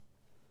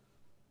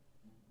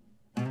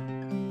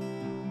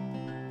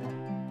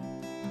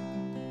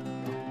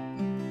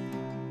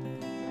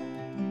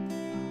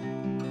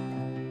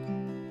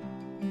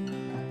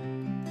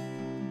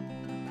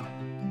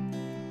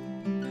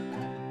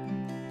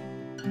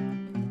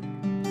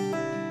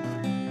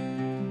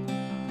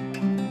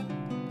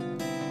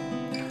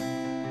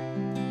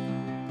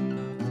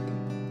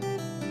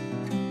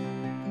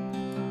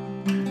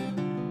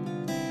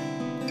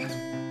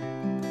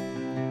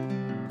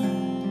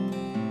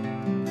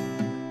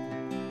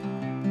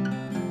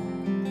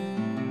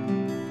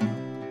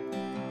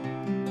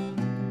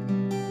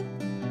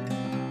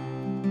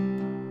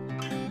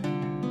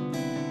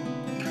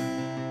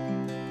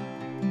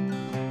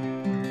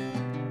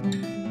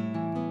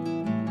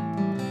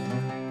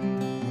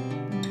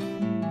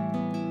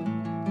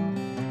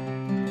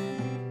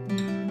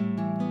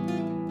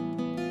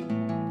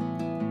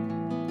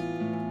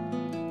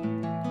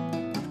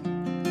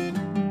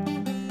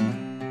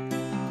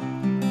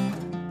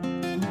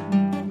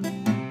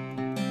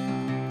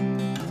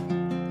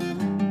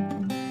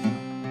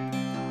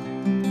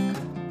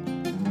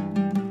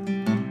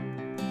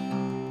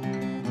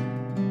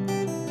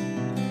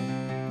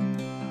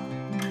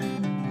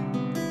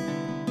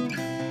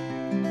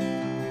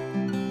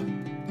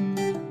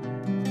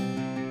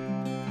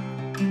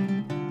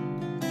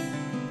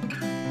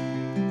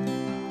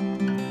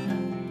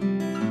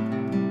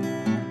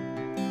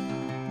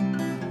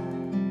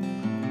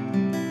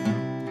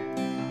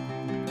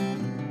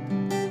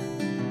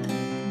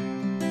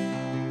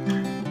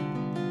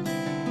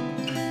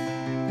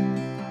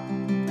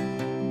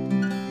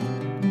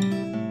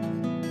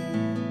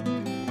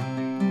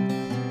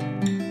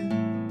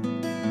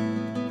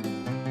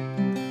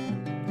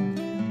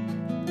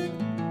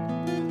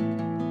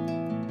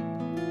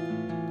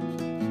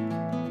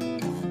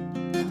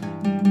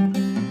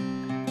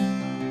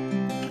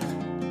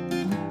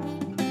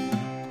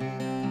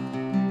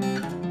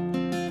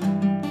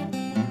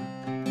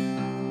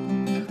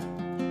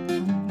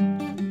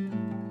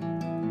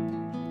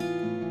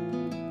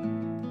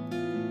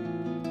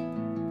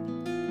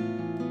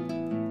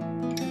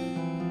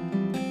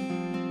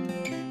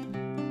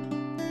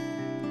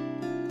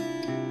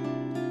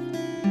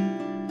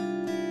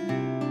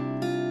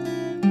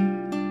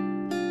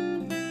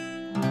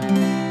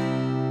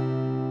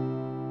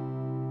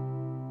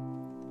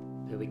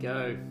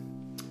go.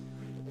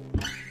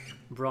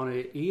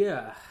 Bronner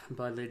Ear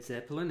by Led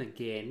Zeppelin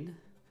again,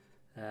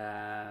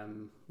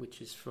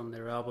 which is from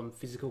their album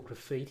Physical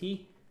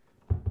Graffiti.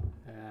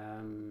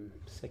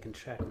 Second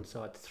track on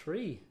side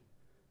 3,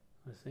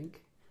 I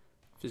think.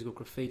 Physical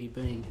Graffiti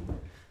being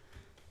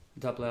a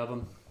double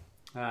album.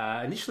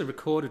 Initially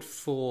recorded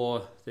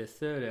for their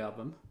third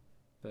album,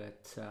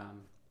 but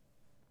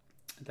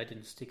they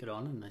didn't stick it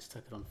on and they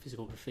stuck it on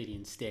Physical Graffiti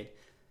instead.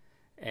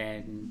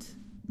 And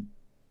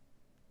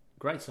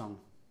great song.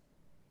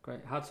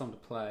 Great, hard song to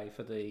play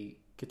for the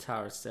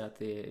guitarists out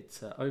there.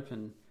 It's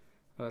open.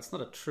 Well, it's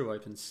not a true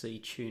open C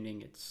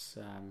tuning. It's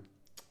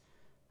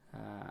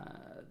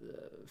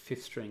the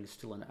fifth string is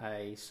still an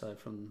A. So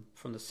from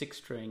the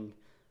sixth string,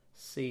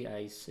 C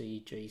A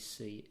C G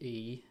C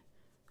E,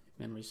 if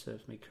memory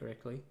serves me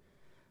correctly.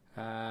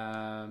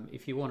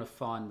 If you want to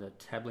find the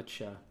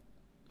tablature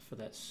for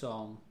that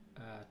song,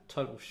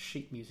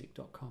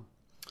 totalsheetmusic.com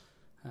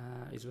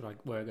is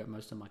where I got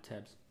most of my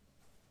tabs.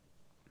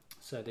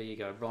 So there you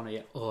go, Bronner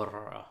Ear,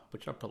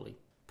 which I probably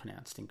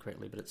pronounced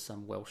incorrectly, but it's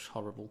some Welsh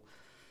horrible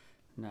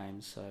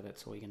name, so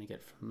that's all you're going to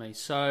get from me.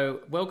 So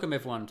welcome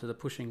everyone to the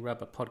Pushing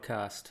Rubber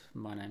podcast.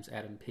 My name's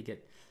Adam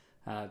Piggott.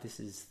 This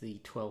is the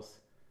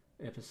 12th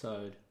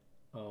episode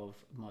of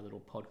my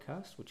little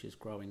podcast, which is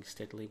growing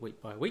steadily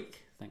week by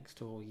week, thanks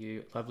to all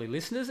you lovely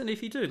listeners. And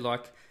if you do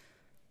like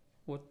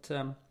what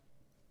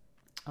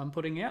I'm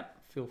putting out,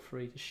 feel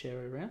free to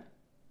share it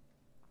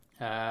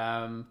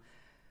around.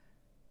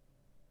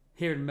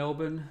 Here in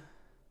Melbourne,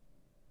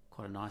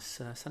 quite a nice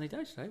sunny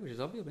day today, which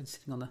is obvious. I've been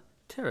sitting on the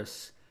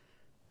terrace,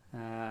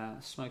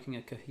 smoking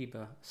a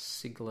Cohiba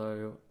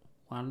Siglo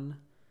 1.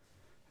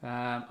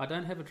 I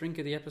don't have a drink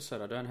of the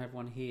episode. I don't have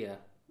one here.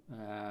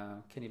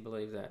 Can you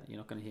believe that? You're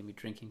not going to hear me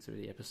drinking through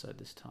the episode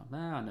this time. No,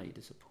 I know you're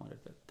disappointed,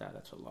 but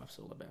that's what life's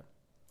all about.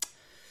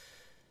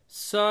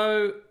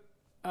 So,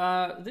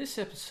 this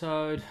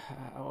episode,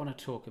 I want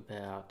to talk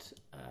about...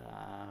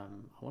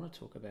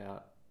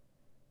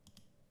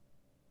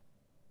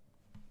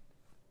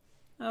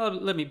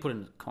 let me put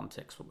into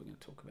context what we're going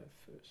to talk about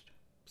first.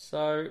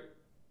 So,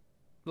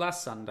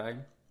 last Sunday,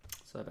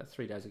 so about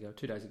 2 days ago,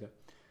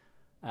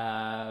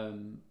 I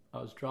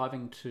was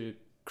driving to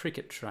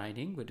cricket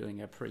training. We're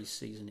doing our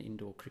pre-season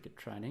indoor cricket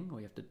training.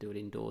 We have to do it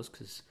indoors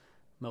because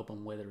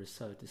Melbourne weather is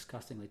so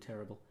disgustingly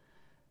terrible.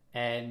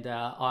 And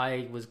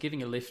I was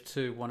giving a lift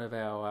to one of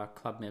our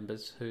club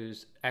members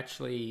who's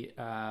actually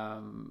a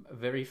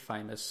very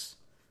famous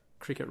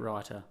cricket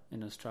writer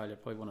in Australia,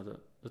 probably one of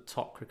the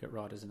top cricket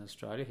writers in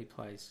Australia. He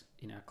plays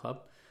in our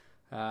club,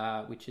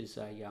 which is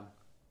a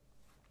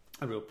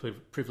real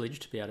privilege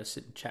to be able to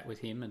sit and chat with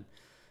him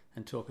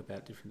and talk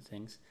about different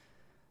things.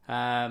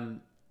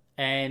 And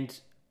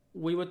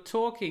we were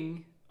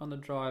talking on the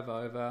drive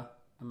over,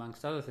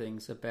 amongst other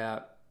things,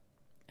 about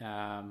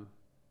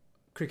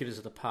cricketers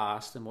of the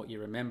past and what you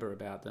remember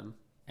about them.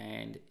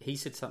 And he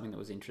said something that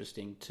was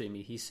interesting to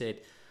me. He said,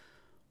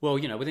 well,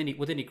 you know, with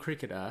any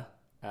cricketer,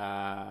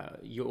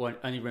 you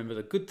only remember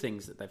the good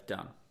things that they've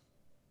done.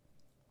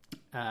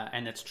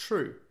 And that's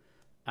true.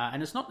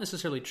 And it's not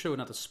necessarily true in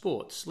other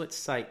sports. Let's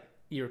say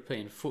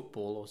European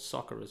football, or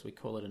soccer as we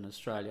call it in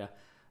Australia.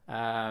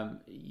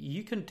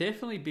 You can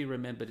definitely be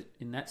remembered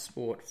in that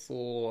sport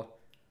for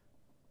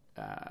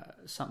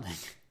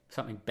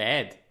something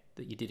bad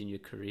that you did in your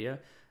career.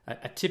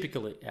 A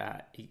typical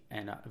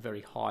and a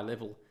very high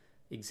level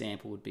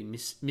example would be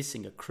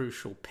missing a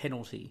crucial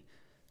penalty,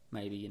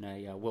 maybe in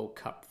a World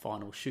Cup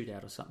final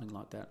shootout or something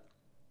like that.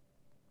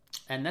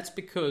 And that's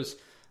because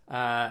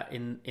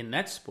in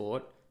that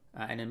sport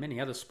and in many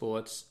other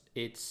sports,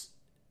 it's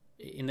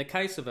in the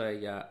case of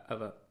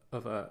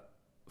a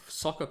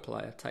soccer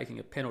player taking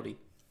a penalty,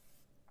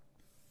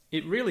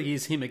 it really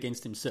is him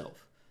against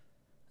himself.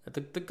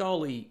 The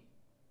goalie,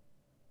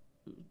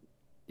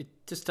 it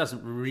just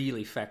doesn't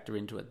really factor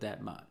into it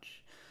that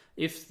much.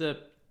 If the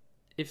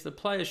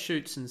player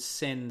shoots and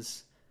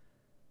sends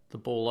the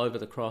ball over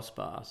the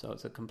crossbar, so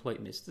it's a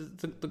complete miss,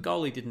 the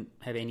goalie didn't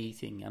have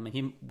anything. I mean,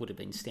 he would have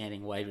been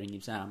standing waving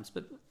his arms,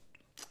 but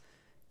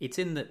it's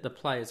in the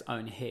player's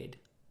own head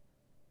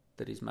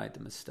that he's made the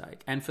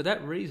mistake. And for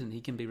that reason,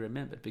 he can be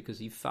remembered because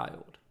he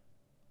failed.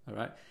 All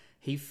right?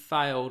 He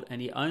failed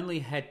and he only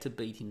had to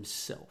beat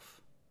himself.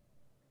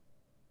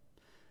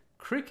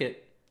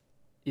 Cricket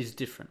is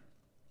different.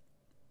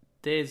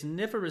 There's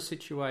never a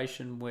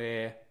situation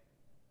where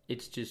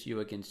it's just you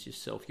against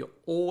yourself. You're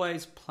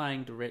always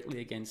playing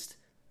directly against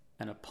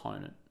an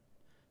opponent.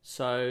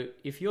 So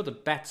if you're the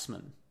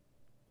batsman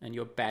and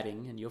you're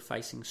batting and you're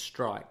facing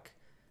strike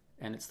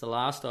and it's the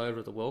last over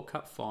of the World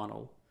Cup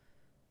final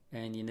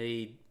and you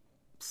need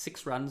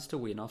 6 runs to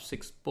win off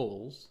 6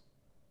 balls,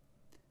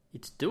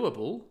 it's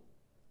doable.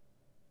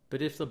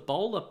 But if the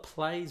bowler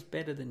plays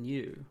better than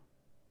you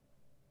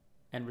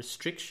and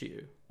restricts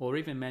you or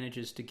even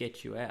manages to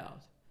get you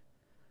out,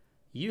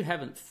 you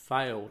haven't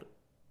failed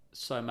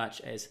so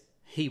much as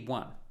he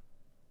won.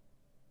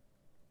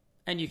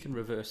 And you can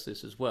reverse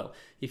this as well.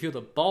 If you're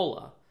the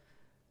bowler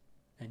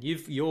and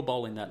you're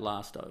bowling that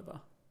last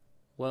over,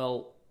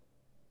 well,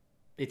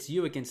 it's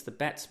you against the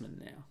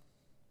batsman now.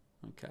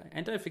 Okay,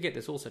 and don't forget,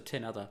 there's also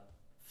 10 other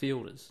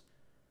fielders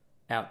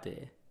out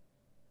there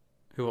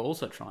who are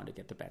also trying to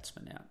get the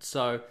batsman out.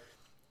 So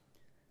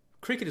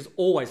cricket is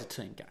always a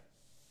team game.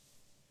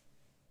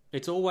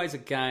 It's always a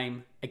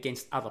game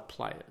against other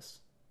players.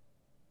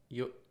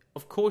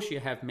 Of course, you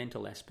have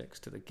mental aspects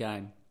to the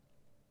game,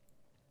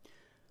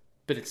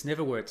 but it's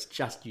never where it's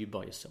just you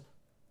by yourself.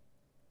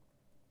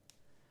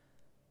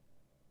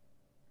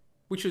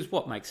 Which is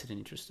what makes it an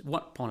interesting.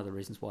 One of the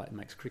reasons why it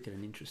makes cricket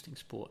an interesting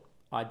sport.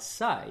 I'd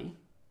say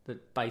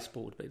that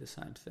baseball would be the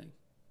same thing.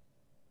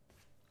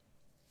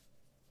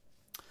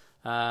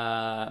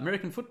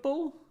 American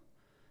football,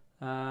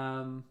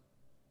 I'm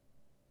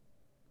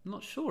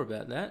not sure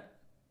about that.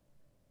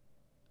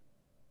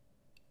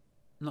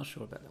 Not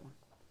sure about that one.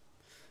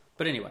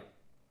 But anyway,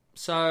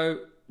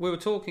 so we were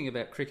talking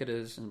about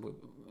cricketers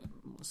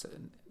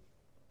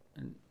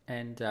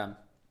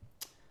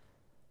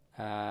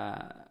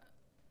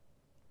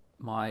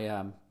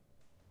my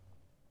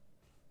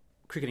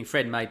cricketing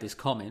friend made this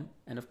comment,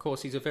 and of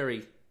course he's a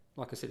very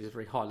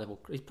high level.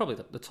 He's probably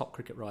the top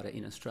cricket writer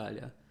in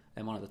Australia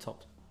and one of the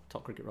top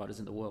cricket writers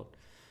in the world.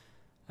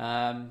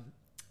 And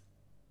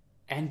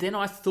then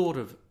I thought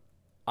of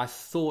a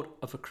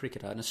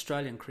cricketer, an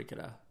Australian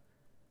cricketer,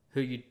 who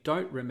you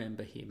don't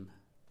remember him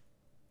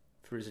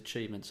for his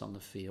achievements on the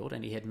field,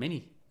 and he had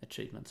many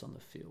achievements on the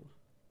field.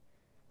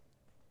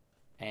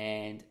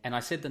 And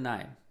I said the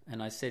name,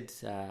 and I said,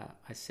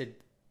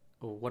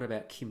 well, what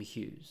about Kim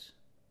Hughes?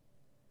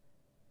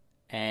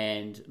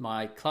 And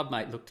my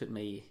clubmate looked at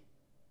me,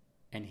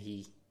 and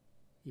he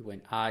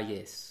went,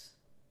 yes,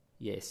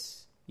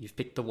 you've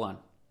picked the one.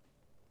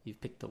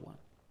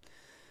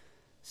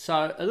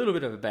 So a little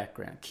bit of a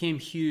background. Kim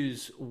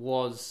Hughes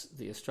was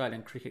the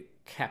Australian cricket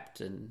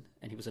captain,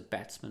 and he was a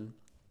batsman,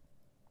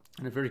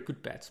 and a very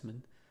good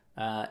batsman,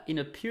 in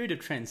a period of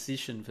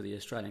transition for the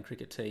Australian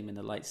cricket team in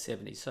the late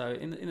 70s. So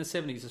in the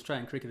 70s,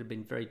 Australian cricket had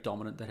been very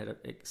dominant. They had an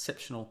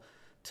exceptional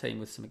team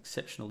with some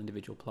exceptional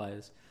individual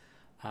players.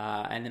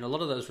 And then a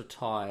lot of those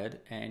retired,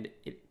 and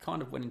it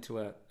kind of went into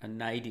a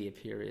nadir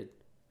period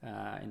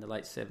in the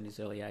late 70s,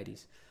 early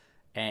 80s.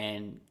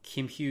 And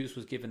Kim Hughes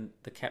was given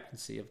the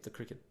captaincy of the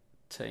cricket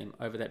team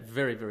over that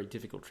very, very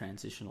difficult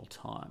transitional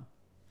time.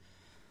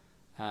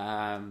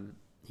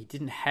 He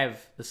didn't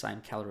have the same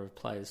calibre of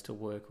players to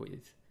work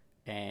with,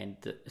 and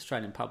the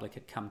Australian public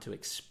had come to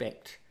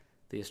expect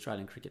the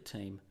Australian cricket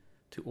team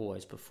to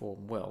always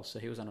perform well. So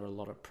he was under a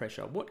lot of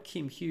pressure. What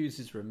Kim Hughes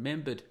is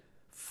remembered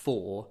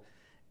for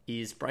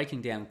is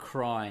breaking down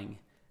crying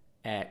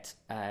at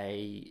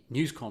a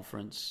news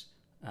conference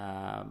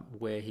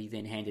where he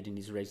then handed in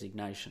his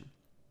resignation.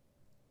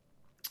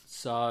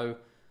 So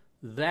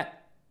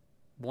that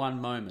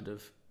one moment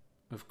of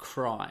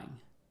crying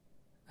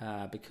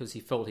because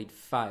he felt he'd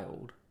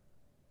failed,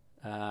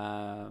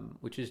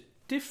 which is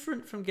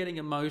different from getting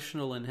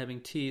emotional and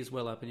having tears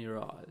well up in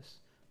your eyes.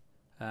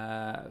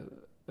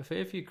 A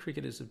fair few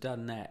cricketers have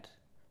done that,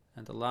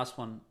 and the last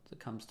one that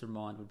comes to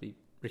mind would be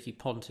Ricky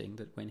Ponting,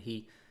 that when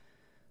he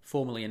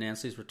formally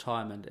announced his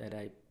retirement at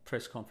a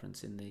press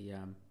conference in the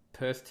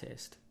Perth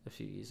Test a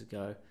few years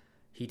ago,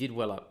 he did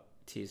well up,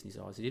 tears in his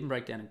eyes. He didn't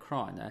break down and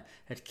cry. No.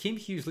 And Kim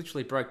Hughes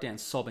literally broke down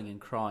sobbing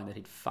and crying that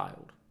he'd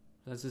failed.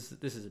 This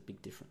is a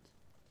big difference.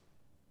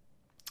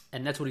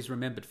 And that's what he's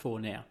remembered for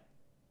now.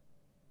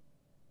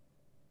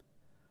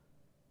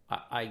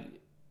 I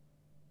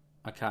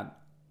can't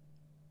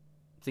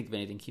think of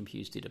anything Kim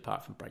Hughes did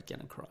apart from break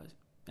down and cry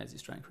as the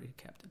Australian cricket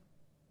captain.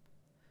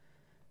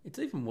 It's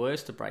even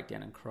worse to break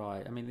down and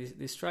cry. I mean,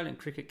 the Australian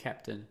cricket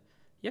captain,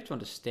 you have to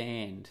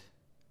understand,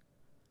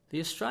 the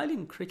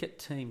Australian cricket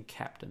team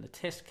captain, the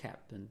test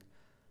captain,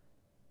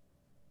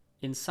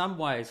 in some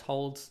ways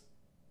holds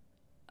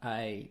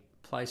a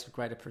place of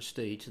greater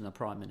prestige than the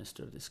Prime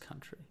Minister of this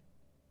country.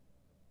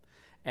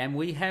 And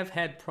we have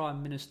had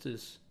Prime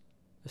Ministers,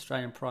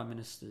 Australian Prime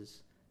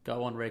Ministers,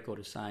 go on record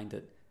as saying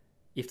that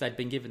if they'd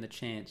been given the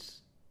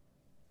chance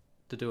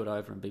to do it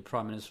over and be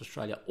Prime Minister of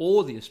Australia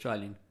or the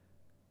Australian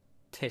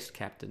Test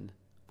captain,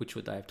 which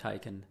would they have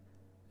taken?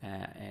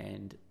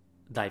 And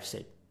they've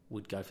said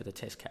would go for the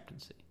Test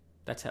captaincy.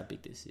 That's how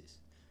big this is.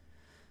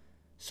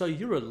 So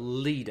you're a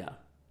leader.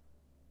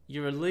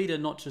 You're a leader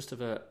not just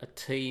of a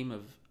team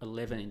of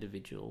 11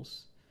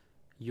 individuals.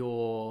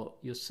 You're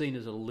seen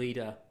as a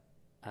leader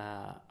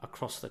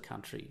across the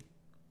country.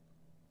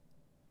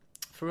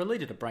 For a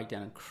leader to break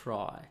down and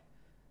cry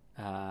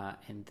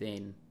and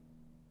then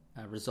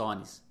resign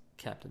his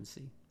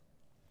captaincy,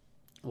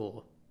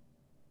 or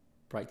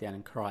break down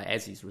and cry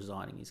as he's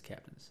resigning his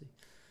captaincy,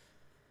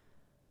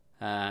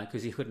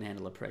 because he couldn't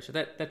handle the pressure.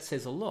 That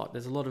says a lot.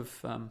 There's a lot of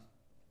failure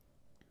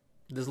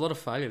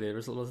there.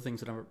 There's a lot of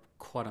things that are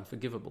quite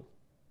unforgivable,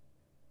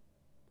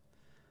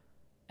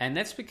 and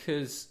that's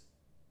because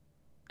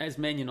as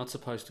men you're not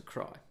supposed to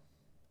cry.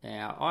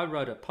 Now, I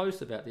wrote a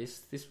post about this.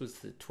 This was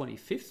the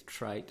 25th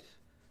trait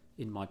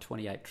in my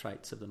 28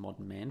 traits of the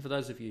modern man. For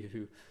those of you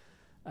who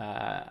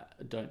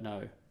don't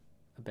know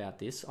about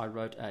this, I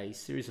wrote a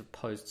series of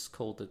posts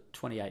called The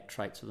 28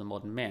 Traits of the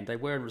Modern Man. They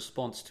were in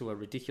response to a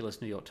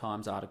ridiculous New York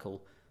Times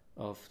article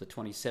of the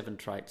 27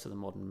 traits of the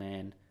modern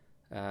man,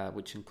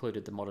 which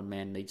included the modern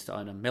man needs to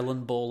own a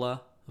melon baller,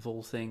 of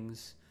all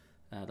things.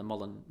 The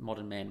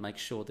modern man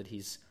makes sure that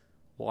his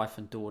wife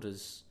and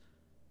daughter's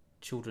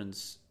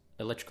children's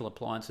electrical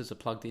appliances are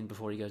plugged in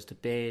before he goes to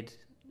bed.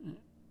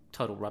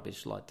 Total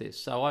rubbish like this.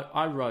 So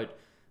I wrote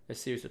a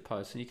series of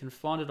posts, and you can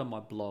find it on my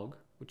blog,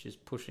 which is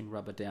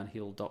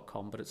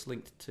pushingrubberdownhill.com, but it's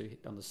linked to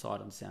on the site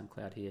on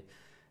SoundCloud here.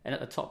 And at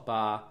the top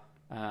bar,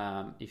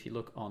 if you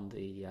look on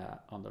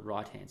the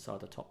right-hand side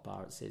of the top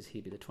bar, it says,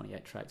 here be the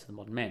 28 traits of the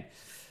modern man.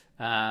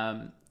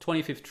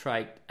 25th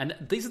trait, and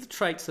these are the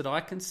traits that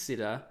I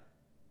consider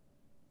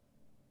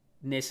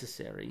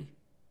necessary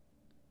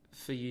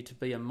for you to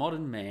be a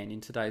modern man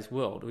in today's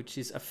world, which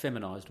is a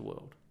feminized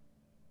world.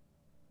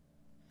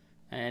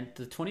 And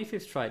the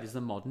 25th trait is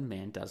the modern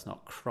man does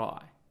not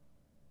cry.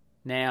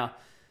 Now,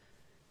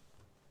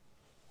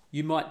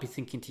 you might be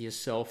thinking to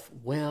yourself,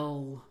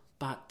 well,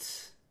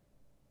 but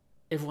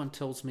everyone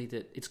tells me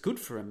that it's good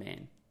for a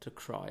man to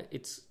cry.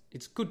 It's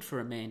good for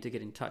a man to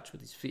get in touch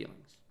with his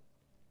feelings.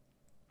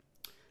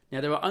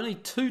 Now, there are only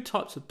two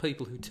types of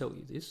people who tell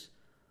you this.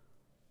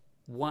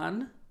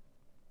 One,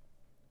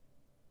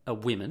 are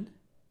women,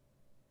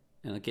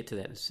 and I'll get to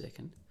that in a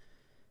second.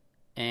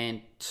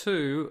 And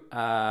two,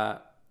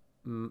 are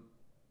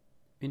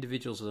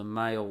individuals of the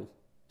male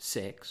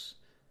sex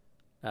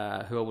who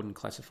I wouldn't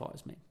classify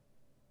as men.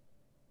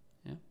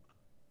 Yeah.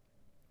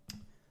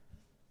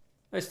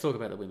 Let's talk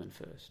about the women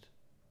first.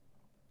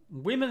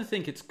 Women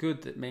think it's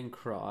good that men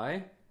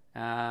cry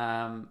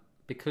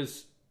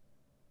because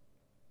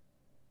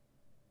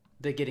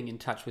they're getting in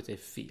touch with their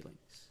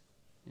feelings.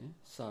 Yeah?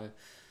 So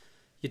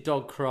your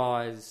dog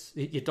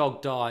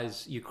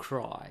dies, you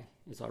cry,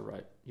 as I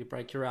wrote. You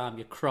break your arm,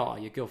 you cry.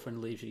 Your girlfriend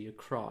leaves you, you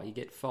cry. You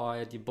get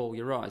fired, you bawl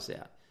your eyes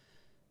out.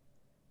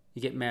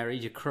 You get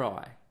married, you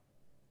cry.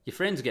 Your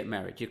friends get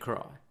married, you cry.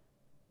 Your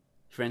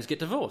friends get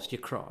divorced, you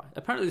cry.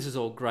 Apparently this is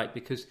all great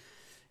because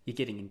you're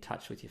getting in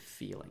touch with your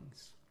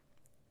feelings.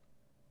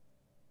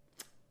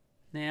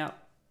 Now,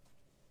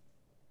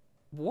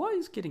 why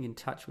is getting in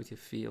touch with your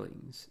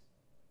feelings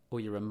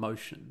or your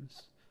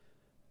emotions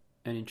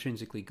an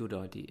intrinsically good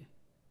idea?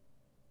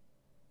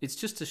 It's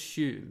just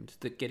assumed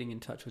that getting in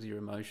touch with your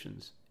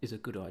emotions is a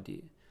good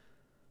idea.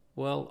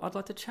 Well, I'd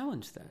like to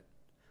challenge that.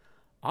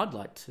 I'd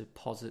like to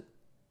posit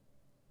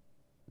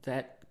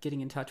that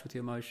getting in touch with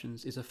your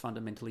emotions is a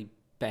fundamentally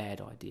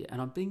bad idea.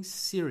 And I'm being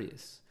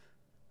serious.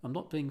 I'm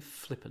not being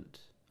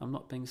flippant. I'm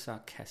not being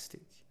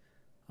sarcastic.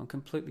 I'm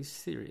completely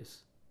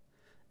serious.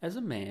 As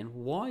a man,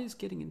 why is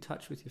getting in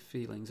touch with your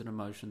feelings and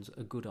emotions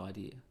a good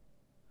idea?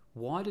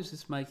 Why does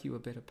this make you a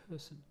better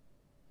person?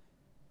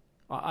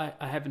 I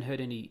haven't heard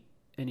any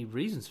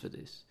reasons for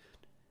this.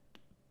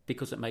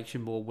 Because it makes you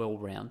more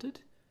well-rounded?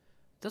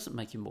 It doesn't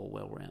make you more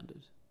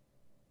well-rounded.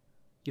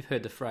 You've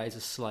heard the phrase,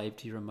 a slave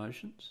to your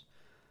emotions.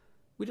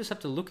 We just have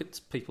to look at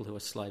people who are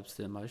slaves to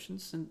their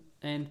emotions,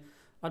 and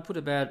I'd put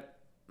about,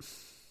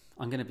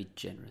 I'm going to be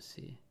generous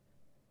here,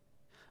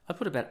 I'd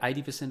put about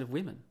 80% of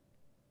women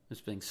as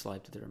being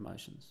slave to their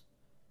emotions.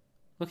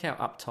 Look how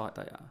uptight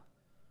they are.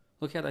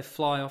 Look how they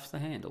fly off the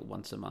handle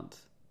once a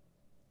month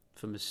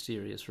for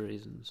mysterious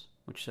reasons,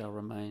 which shall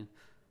remain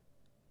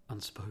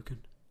unspoken.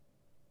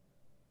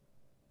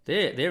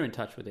 They're in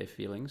touch with their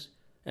feelings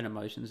and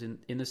emotions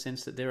in the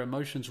sense that their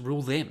emotions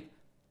rule them.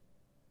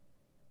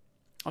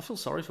 I feel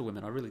sorry for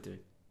women, I really do,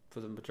 for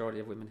the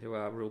majority of women who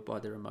are ruled by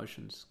their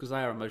emotions, because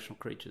they are emotional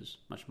creatures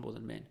much more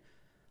than men.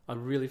 I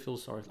really feel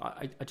sorry.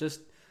 I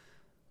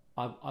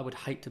would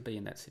hate to be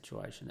in that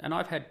situation. And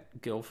I've had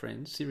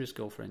girlfriends, serious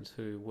girlfriends,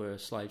 who were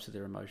slaves to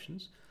their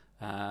emotions,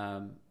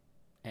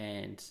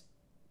 and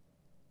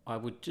I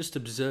would just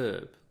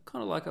observe,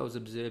 kind of like I was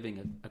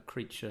observing a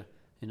creature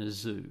in a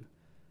zoo,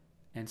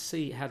 and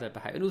see how they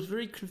behave. And it was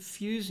very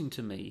confusing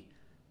to me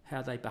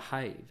how they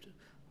behaved.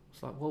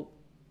 It's like, well,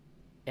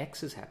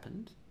 X has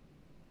happened.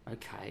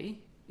 Okay,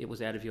 it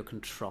was out of your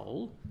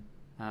control.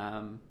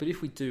 But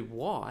if we do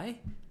Y,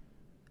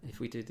 if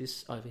we do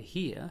this over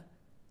here,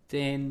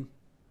 then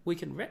we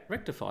can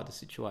rectify the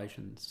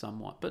situation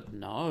somewhat. But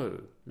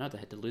no, they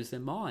had to lose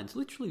their minds,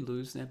 literally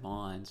lose their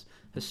minds,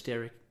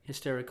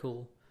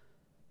 hysterical,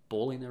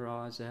 bawling their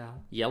eyes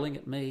out, yelling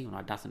at me when I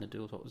had nothing to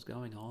do with what was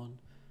going on.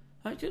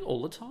 I did it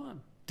all the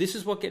time. This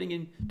is what getting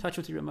in touch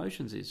with your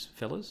emotions is,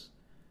 fellas.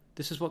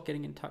 This is what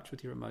getting in touch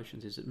with your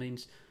emotions is. It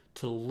means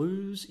to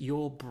lose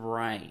your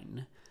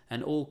brain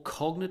and all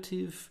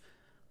cognitive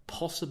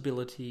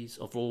possibilities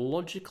of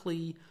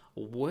logically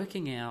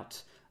working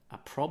out a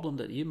problem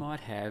that you might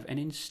have, and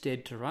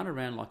instead to run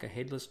around like a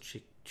headless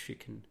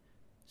chicken,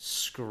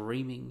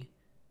 screaming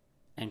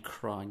and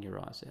crying your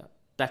eyes out.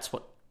 That's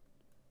what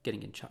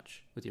getting in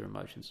touch with your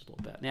emotions is all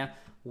about. Now,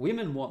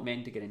 women want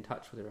men to get in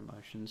touch with their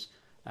emotions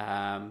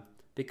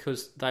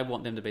because they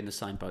want them to be in the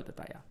same boat that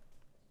they are.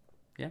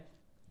 Yeah?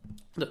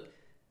 Look,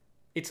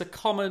 it's a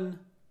common...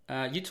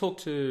 you talk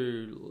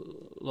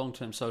to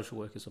long-term social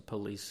workers or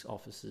police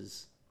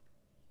officers,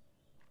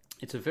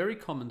 it's a very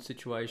common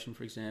situation.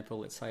 For example,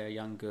 let's say a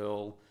young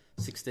girl,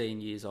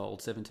 16 years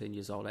old, 17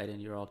 years old,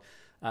 18-year-old,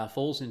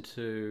 falls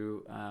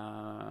into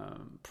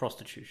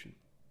prostitution.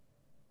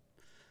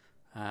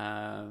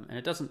 And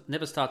it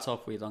never starts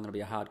off with, I'm going to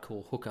be a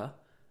hardcore hooker.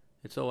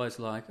 It's always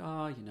like,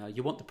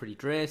 you want the pretty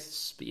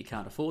dress, but you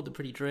can't afford the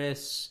pretty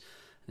dress.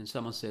 And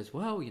someone says,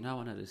 well, I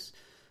know this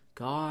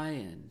guy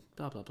and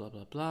blah, blah, blah,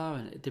 blah, blah.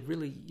 And they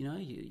really,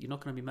 you're not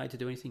going to be made to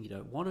do anything you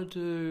don't want to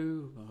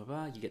do. Blah, blah,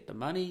 blah. You get the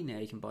money. Now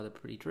you can buy the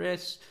pretty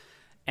dress.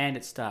 And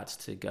it starts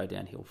to go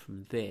downhill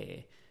from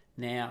there.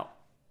 Now,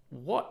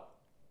 what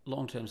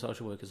long-term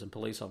social workers and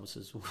police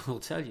officers will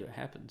tell you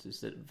happens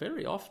is that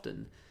very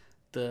often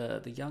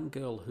the young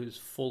girl who's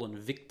fallen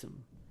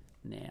victim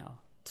now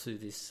to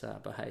this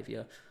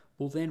behaviour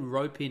will then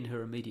rope in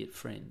her immediate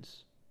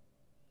friends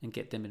and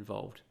get them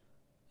involved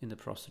in the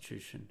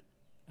prostitution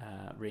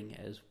ring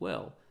as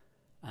well.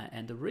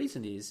 And the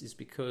reason is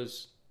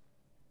because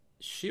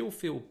she'll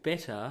feel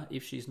better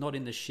if she's not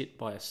in the shit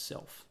by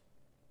herself.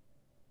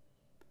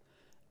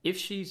 If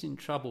she's in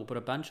trouble but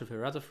a bunch of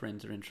her other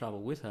friends are in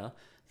trouble with her,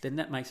 then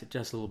that makes it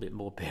just a little bit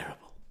more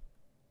bearable.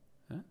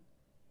 Huh?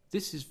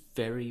 This is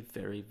very,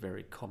 very,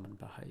 very common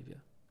behaviour.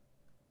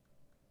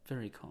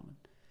 Very common.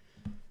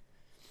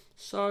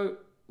 So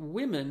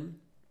women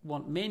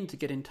want men to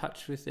get in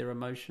touch with their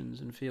emotions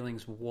and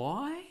feelings.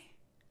 Why?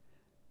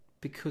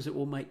 Because it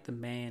will make the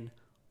man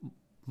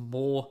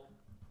more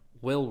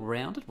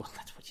well-rounded. Well,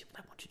 that's what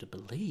they want you to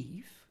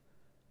believe.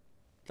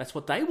 That's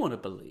what they want to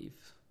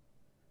believe.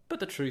 But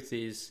the truth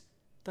is,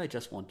 they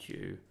just want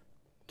you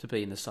to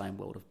be in the same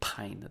world of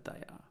pain that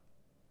they are.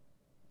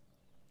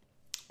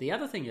 The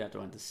other thing you have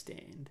to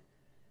understand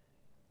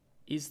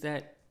is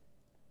that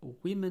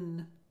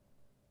women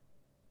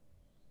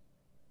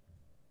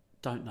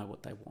don't know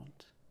what they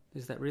want.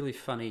 There's that really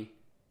funny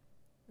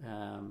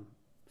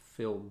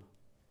film,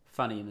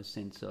 funny in the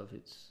sense of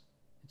it's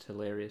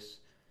hilarious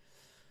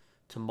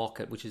to mock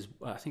it, which is,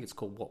 I think it's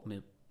called What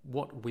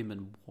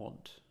Women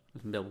Want,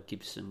 with Mel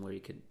Gibson, where you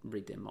could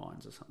read their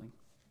minds or something.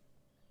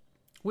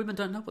 Women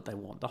don't know what they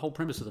want. The whole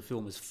premise of the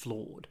film is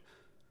flawed.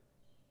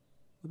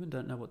 Women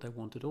don't know what they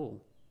want at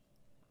all.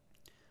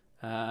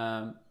 They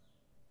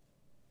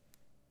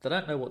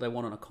don't know what they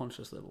want on a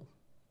conscious level.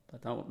 They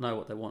don't know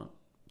what they want.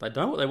 They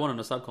know what they want on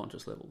a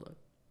subconscious level, though.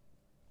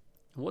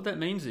 And what that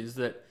means is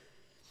that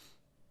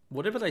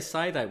whatever they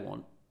say they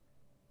want,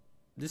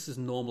 this is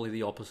normally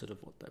the opposite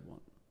of what they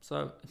want.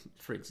 So,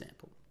 for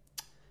example,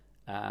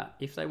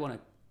 if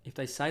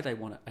they say they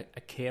want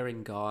a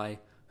caring guy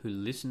who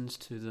listens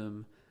to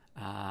them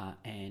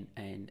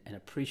and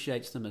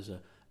appreciates them as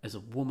a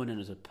woman and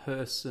as a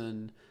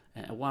person,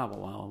 and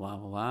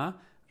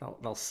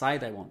they'll say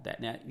they want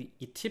that. Now,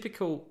 your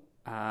typical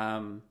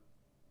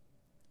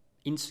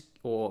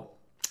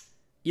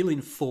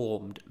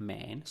ill-informed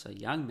man, so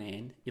young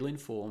man,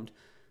 ill-informed,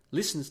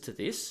 listens to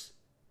this.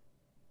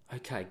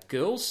 Okay,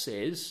 girl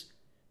says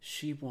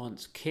she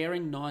wants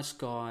caring, nice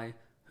guy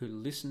who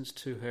listens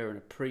to her and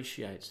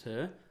appreciates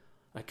her.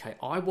 Okay,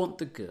 I want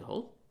the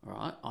girl, all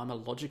right? I'm a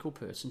logical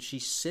person. She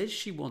says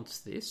she wants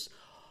this.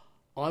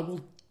 I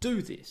will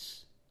do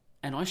this.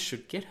 And I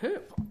should get her.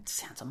 It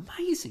sounds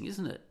amazing,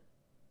 isn't it?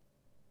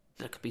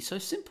 That could be so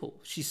simple.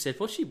 She said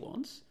what she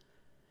wants.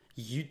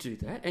 You do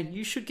that, and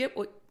you should get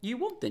what you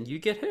want then. You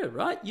get her,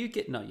 right?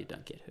 No, you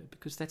don't get her,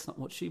 because that's not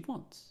what she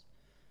wants.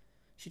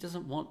 She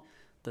doesn't want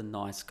the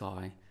nice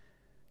guy,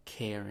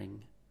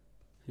 caring,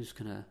 who's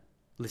going to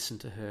listen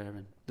to her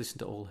and listen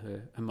to all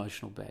her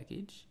emotional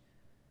baggage.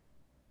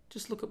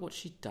 Just look at what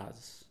she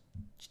does.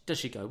 Does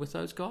she go with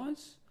those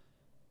guys?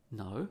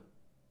 No.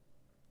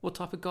 What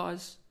type of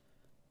guys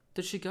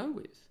does she go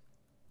with?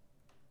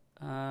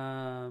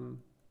 Well,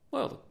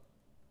 the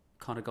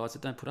kind of guys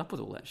that don't put up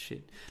with all that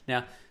shit.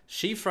 Now,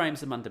 she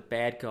frames them under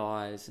bad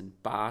guys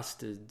and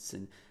bastards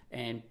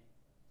and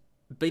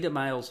beta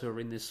males who are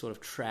in this sort of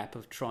trap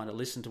of trying to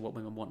listen to what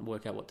women want and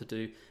work out what to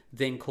do,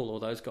 then call all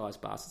those guys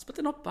bastards. But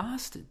they're not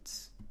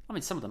bastards. I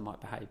mean, some of them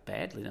might behave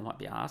badly. They might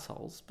be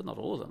assholes, but not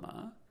all of them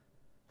are.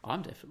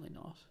 I'm definitely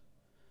not.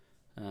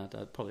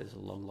 Probably there's a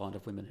long line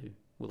of women who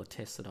will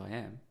attest that I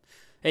am.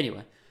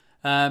 Anyway,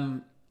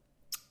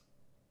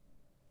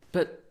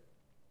 but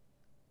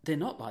they're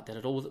not like that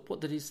at all.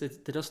 What that is,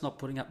 they're just not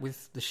putting up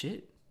with the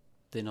shit.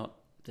 They're not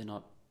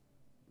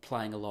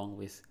playing along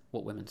with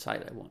what women say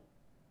they want.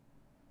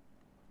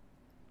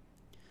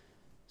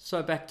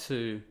 So back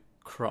to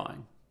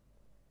crying,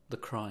 the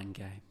crying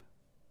game.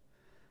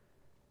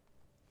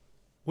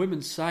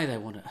 Women say they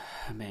want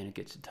a man who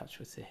gets in touch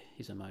with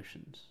his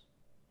emotions,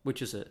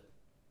 which is a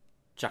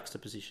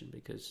juxtaposition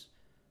because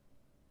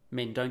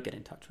men don't get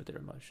in touch with their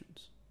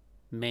emotions.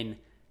 Men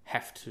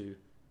have to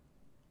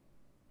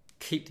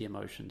keep the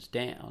emotions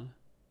down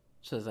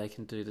so they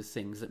can do the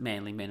things that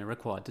manly men are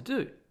required to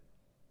do.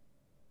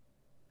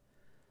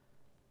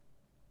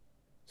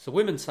 So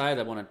women say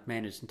they want a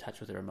man who's in touch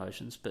with their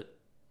emotions, but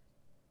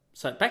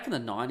so back in the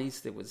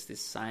 90s there was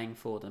this saying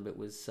for them. It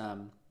was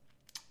a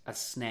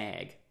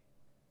SNAG,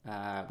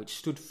 which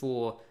stood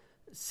for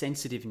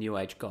Sensitive New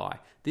Age Guy.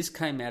 This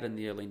came out in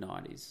the early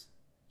 90s.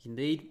 You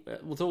need,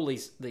 with all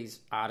these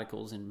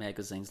articles in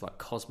magazines like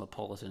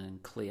Cosmopolitan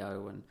and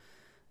Clio and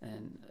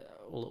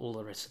all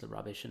the rest of the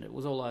rubbish, and it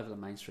was all over the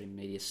mainstream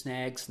media.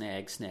 Snag,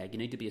 snag, snag. You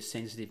need to be a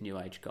sensitive new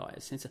age guy.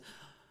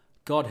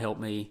 God help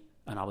me,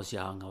 and I was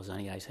young. I was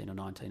only 18 or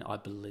 19. I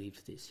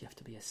believed this. You have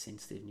to be a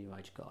sensitive new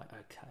age guy.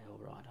 Okay, all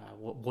right.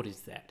 What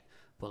is that?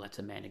 Well, that's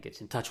a man who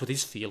gets in touch with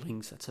his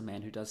feelings. That's a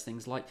man who does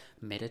things like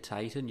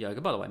meditate and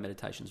yoga. By the way,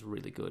 meditation's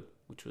really good.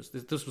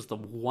 This was the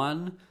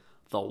one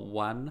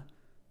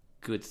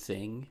good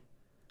thing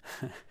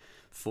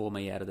for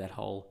me out of that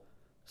whole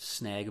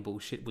snag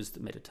bullshit was the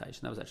meditation.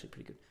 That was actually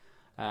pretty good.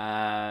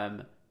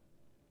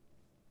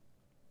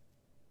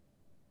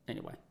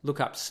 Anyway, look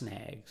up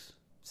snags,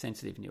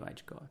 sensitive new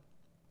age guy.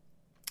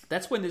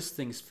 That's when this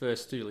thing's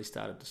first really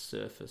started to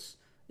surface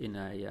in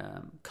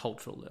a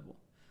cultural level.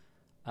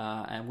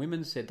 And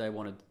women said they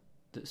wanted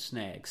the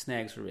snags.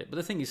 Snags were it. But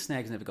the thing is,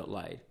 snags never got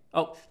laid.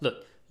 Oh,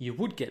 look, you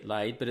would get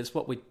laid, but it's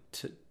what we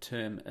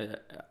term,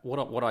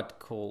 what I'd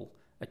call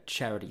a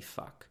charity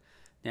fuck.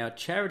 Now, a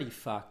charity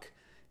fuck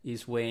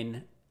is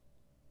when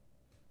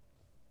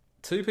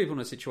two people in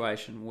a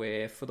situation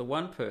where for the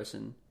one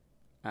person,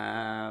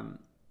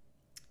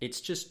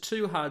 it's just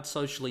too hard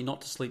socially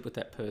not to sleep with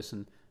that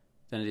person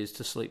than it is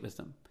to sleep with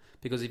them.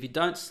 Because if you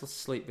don't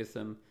sleep with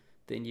them,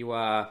 then you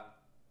are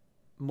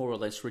more or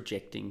less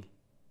rejecting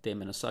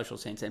them in a social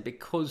sense. And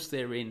because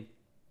they're in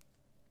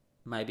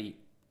maybe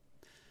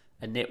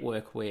a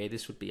network where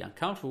this would be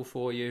uncomfortable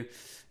for you,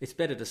 it's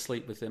better to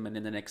sleep with them and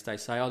then the next day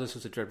say, oh, this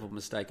was a dreadful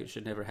mistake, it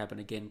should never happen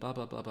again, blah,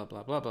 blah, blah, blah,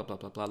 blah, blah, blah, blah,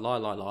 blah,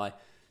 blah, lie.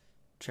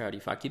 Charity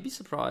fuck. You'd be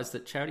surprised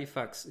that charity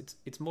fucks,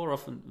 it's more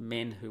often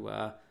men who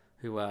are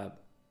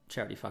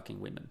charity fucking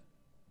women.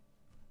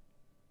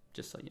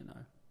 Just so you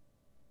know.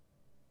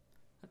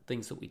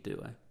 Things that we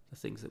do, the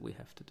things that we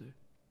have to do.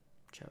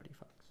 Charity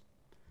fucks.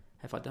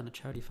 Have I done a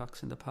charity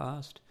fucks in the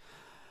past?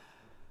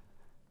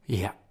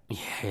 Yeah, I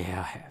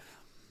have.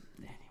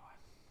 Anyway.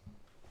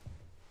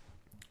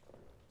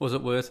 Was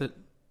it worth it?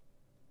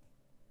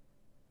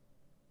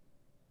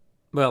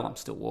 Well, I'm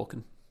still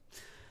walking.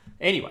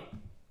 Anyway,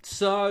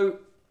 so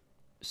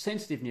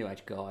sensitive new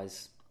age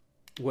guys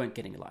weren't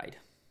getting laid,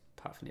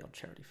 apart from the odd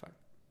charity fuck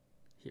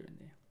here and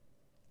there.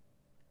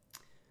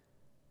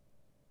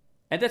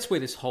 And that's where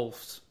this whole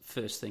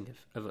first thing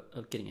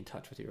of getting in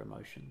touch with your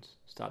emotions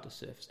start to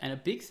surface. And a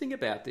big thing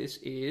about this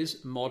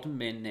is modern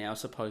men now are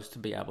supposed to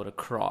be able to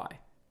cry.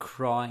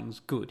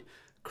 Crying's good.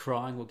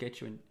 Crying will get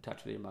you in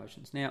touch with your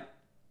emotions. Now,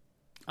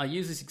 I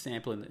use this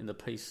example in the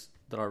piece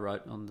that I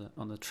wrote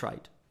on the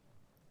trait.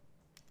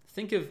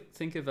 Think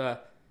of a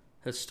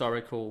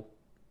historical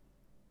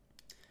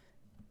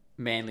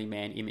manly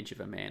man image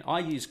of a man. I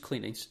use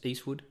Clint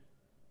Eastwood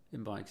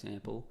in my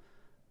example,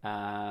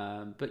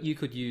 but you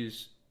could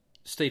use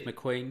Steve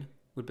McQueen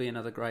would be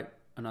another great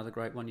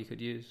one you could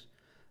use.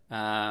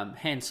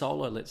 Han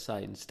Solo, let's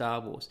say, in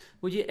Star Wars.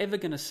 Were you ever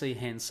going to see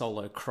Han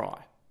Solo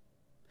cry?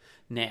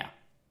 Now,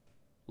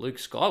 Luke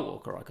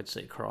Skywalker I could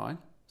see crying,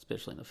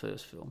 especially in the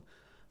first film.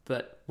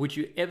 But would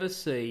you ever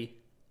see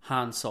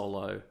Han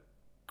Solo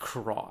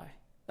cry?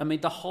 I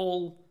mean, the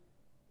whole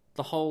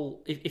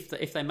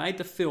if they made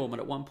the film and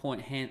at one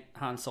point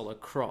Han Solo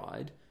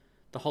cried,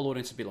 the whole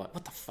audience would be like,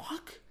 "What the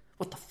fuck?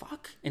 What the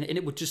fuck?" And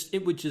it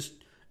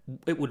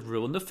would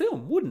ruin the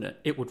film, wouldn't it?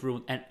 It would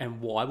ruin,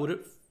 and why would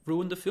it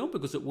ruin the film?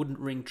 Because it wouldn't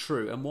ring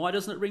true. And why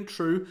doesn't it ring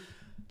true?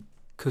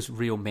 Because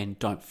real men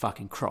don't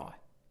fucking cry.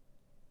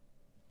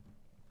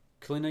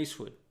 Clint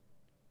Eastwood,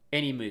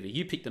 any movie,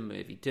 you pick the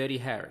movie, Dirty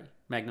Harry,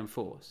 Magnum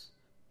Force.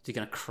 Is he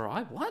going to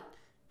cry? What?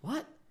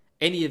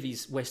 Any of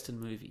his Western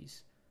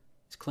movies,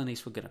 is Clint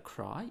Eastwood going to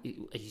cry?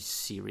 Are you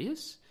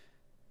serious?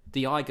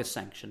 The Eiger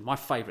Sanction, my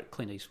favourite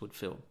Clint Eastwood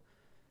film.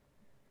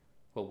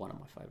 Well, one of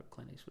my favourite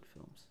Clint Eastwood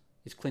films.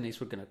 Is Clint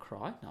Eastwood going to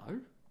cry? No.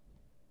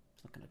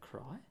 He's not going to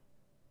cry.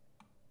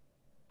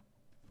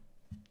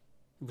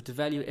 It would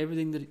devalue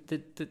everything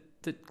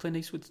that Clint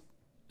Eastwood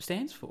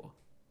stands for.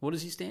 What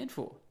does he stand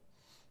for?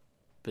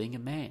 Being a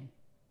man.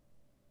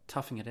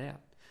 Toughing it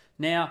out.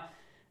 Now,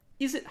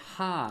 is it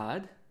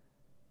hard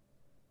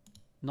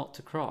not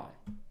to cry?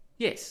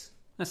 Yes,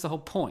 that's the whole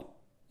point.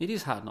 It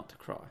is hard not to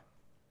cry.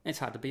 It's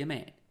hard to be a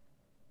man.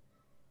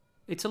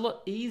 It's a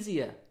lot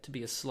easier to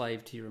be a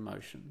slave to your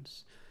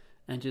emotions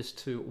and just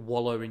to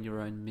wallow in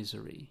your own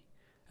misery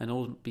and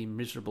all be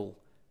miserable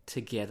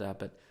together.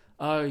 But,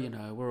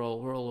 we're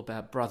all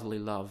about brotherly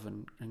love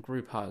and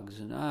group hugs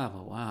and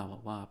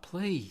wow.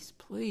 Please,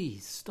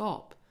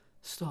 stop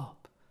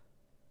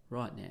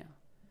right now.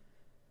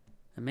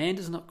 A man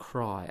does not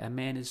cry. A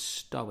man is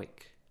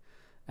stoic.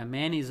 A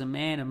man is a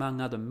man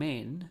among other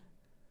men,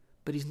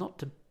 but he's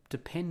not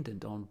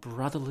dependent on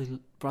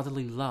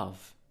brotherly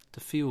love to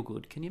feel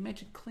good. Can you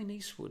imagine Clint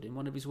Eastwood in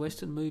one of his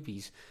Western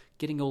movies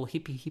getting all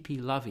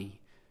hippie lovey?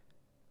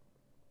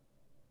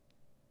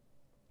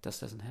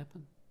 Just doesn't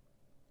happen.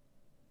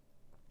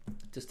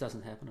 Just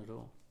doesn't happen at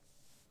all.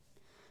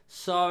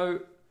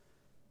 So,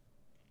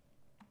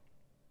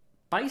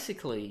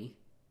 basically,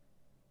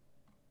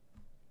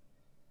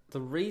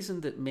 the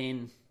reason that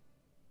men,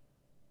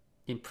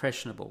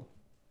 impressionable,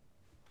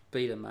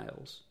 beta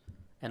males,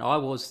 and I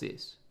was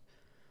this.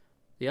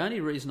 The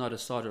only reason I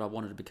decided I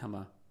wanted to become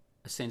a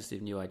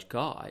sensitive new age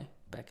guy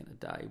back in the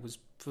day was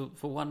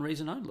for one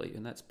reason only,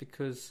 and that's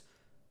because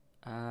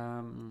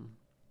I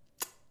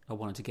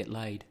wanted to get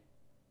laid.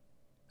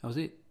 That was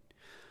it.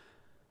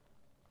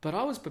 But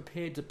I was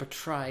prepared to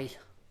betray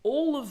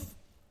all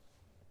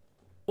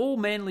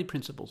manly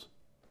principles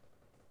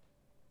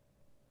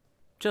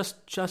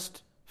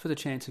just for the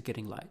chance of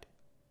getting laid.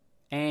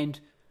 And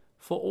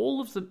for all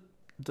of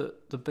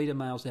the beta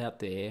males out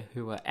there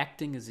who are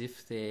acting as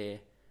if they're,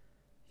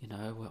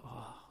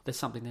 there's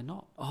something they're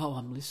not. Oh,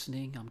 I'm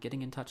listening. I'm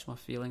getting in touch with my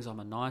feelings.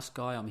 I'm a nice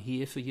guy. I'm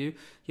here for you.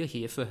 You're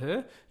here for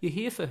her. You're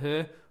here for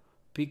her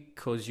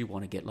because you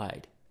want to get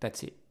laid.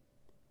 That's it.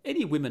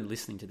 Any women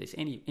listening to this,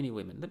 any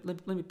women,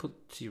 let me put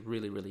it to you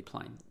really, really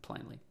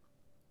plainly.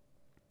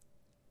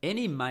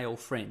 Any male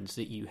friends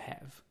that you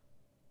have,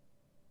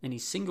 any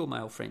single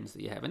male friends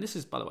that you have, and this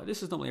is, by the way,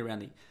 this is normally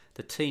around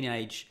the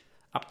teenage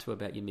up to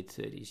about your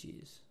mid-30s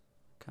years.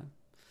 Okay,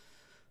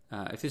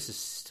 if this is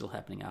still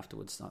happening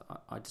afterwards,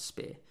 I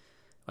despair.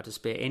 I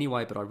despair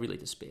anyway, but I really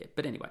despair.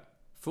 But anyway,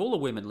 for all the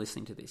women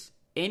listening to this,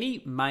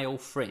 any male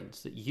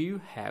friends that you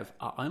have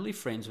are only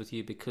friends with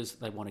you because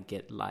they want to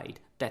get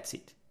laid. That's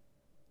it.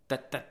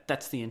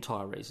 That's the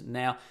entire reason.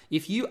 Now,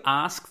 if you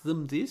ask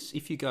them this,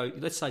 if you go,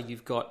 let's say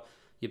you've got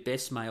your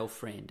best male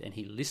friend and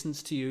he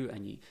listens to you,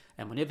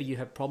 and whenever you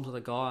have problems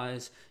with the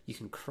guys, you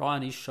can cry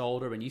on his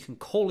shoulder and you can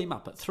call him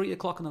up at 3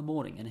 o'clock in the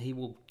morning and he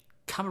will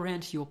come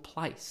around to your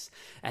place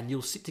and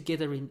you'll sit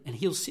together and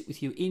he'll sit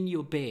with you in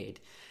your bed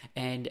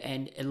and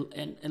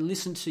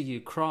listen to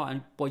you cry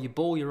and while you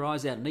bawl your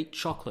eyes out and eat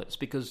chocolates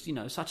because,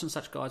 such and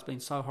such guy's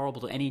been so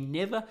horrible and he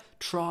never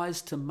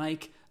tries to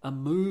make a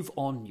move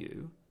on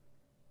you.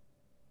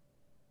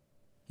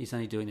 He's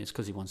only doing this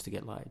because he wants to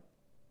get laid.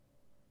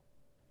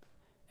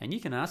 And you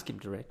can ask him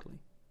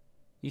directly.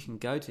 You can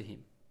go to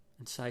him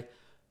and say,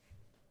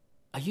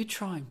 are you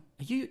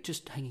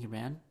just hanging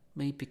around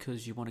me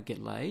because you want to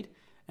get laid?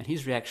 And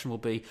his reaction will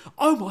be,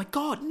 oh my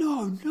God,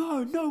 no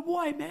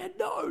way, man,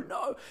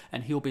 no.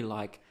 And he'll be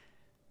like,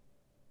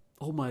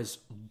 almost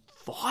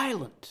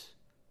violent.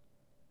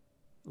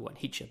 He won't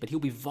hit you, but he'll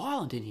be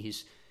violent in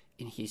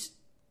his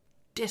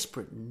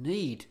desperate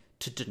need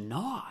to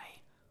deny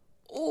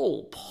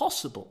all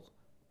possible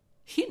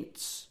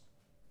hints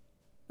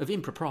of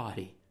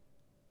impropriety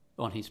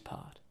on his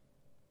part,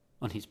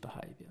 on his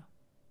behaviour.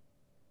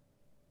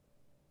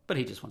 But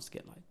he just wants to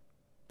get laid.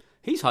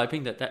 He's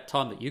hoping that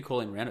time that you call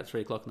him around at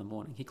 3 o'clock in the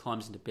morning, he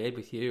climbs into bed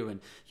with you and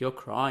you're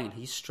crying and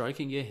he's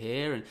stroking your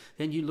hair and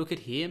then you look at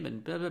him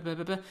and blah, blah, blah,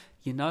 blah,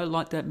 blah.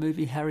 Like that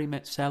movie Harry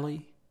Met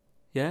Sally?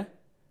 Yeah?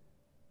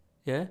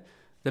 Yeah?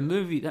 That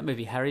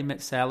movie Harry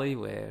Met Sally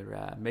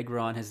where Meg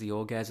Ryan has the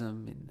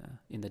orgasm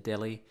in the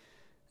deli.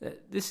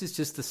 This is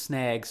just the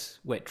snag's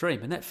wet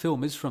dream, and that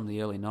film is from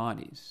the early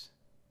 90s.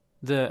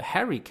 The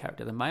Harry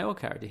character, the male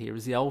character here,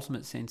 is the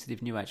ultimate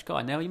sensitive new age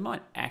guy. Now, he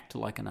might act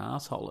like an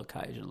asshole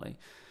occasionally,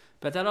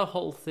 but that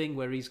whole thing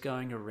where he's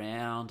going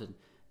around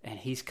and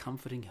he's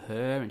comforting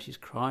her and she's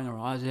crying her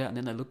eyes out and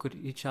then they look at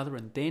each other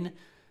and then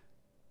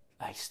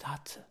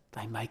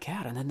they make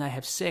out and then they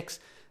have sex.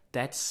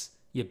 That's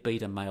your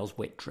beta male's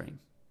wet dream.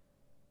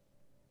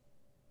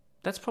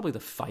 That's probably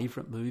the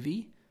favourite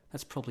movie.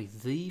 That's probably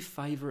the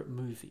favourite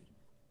movie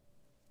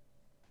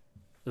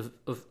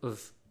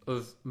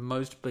of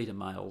most beta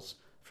males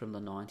from the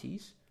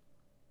 90s.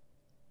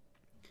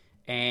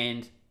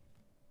 And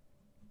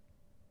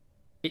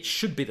it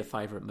should be the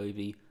favourite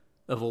movie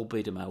of all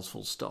beta males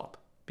full stop.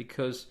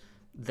 Because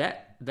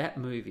that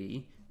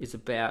movie is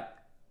about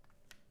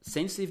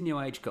sensitive new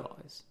age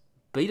guys,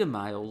 beta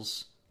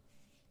males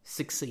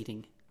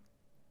succeeding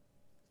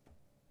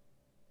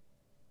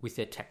with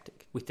their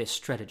tactic, with their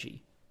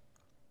strategy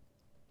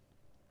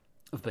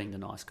of being the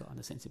nice guy and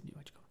the sensitive new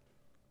age guy.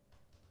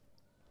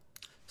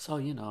 So,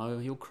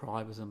 he'll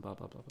cry with them, blah,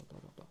 blah, blah, blah,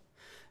 blah, blah.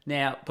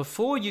 Now,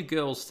 before you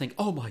girls think,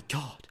 oh my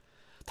God,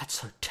 that's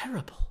so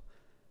terrible,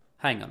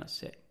 hang on a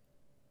sec.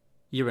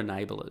 You're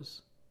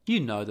enablers. You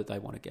know that they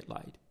want to get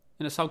laid.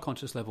 In a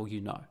subconscious level, you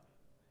know.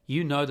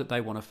 You know that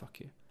they want to fuck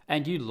you.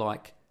 And you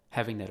like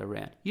having that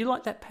around. You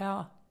like that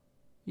power.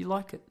 You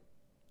like it.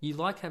 You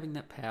like having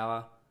that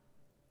power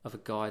of a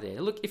guy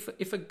there. Look,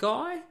 if a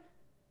guy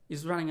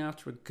is running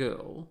after a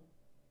girl,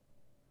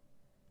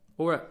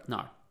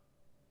 no,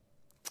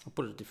 I'll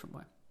put it a different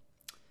way.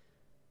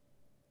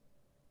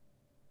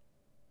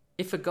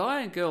 If a guy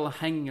and girl are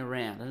hanging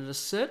around and at a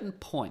certain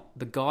point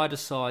the guy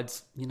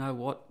decides, you know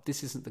what,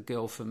 this isn't the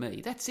girl for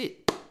me, that's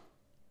it.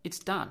 It's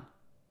done.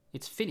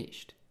 It's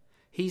finished.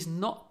 He's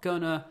not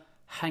going to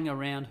hang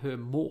around her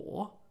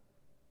more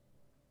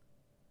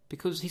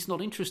because he's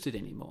not interested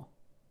anymore.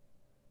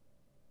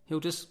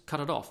 He'll just cut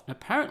it off. And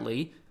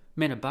apparently,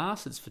 men are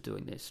bastards for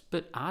doing this.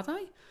 But are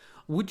they?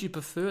 Would you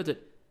prefer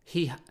that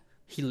he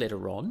led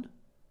her on,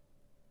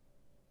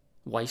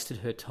 wasted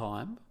her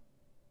time,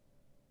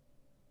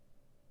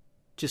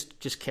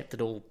 just kept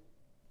it all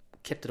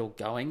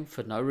going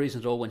for no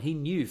reason at all when he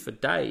knew for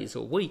days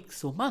or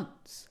weeks or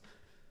months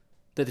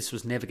that this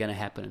was never going to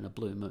happen in a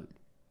blue moon.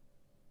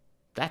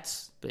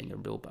 That's being a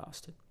real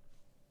bastard.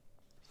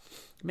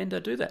 Men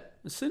don't do that.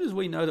 As soon as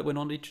we know that we're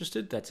not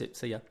interested, that's it.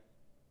 See ya.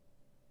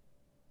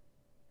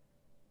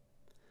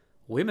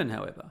 Women,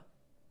 however.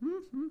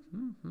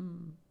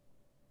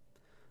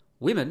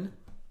 Women,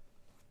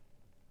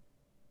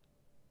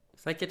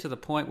 if they get to the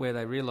point where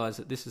they realise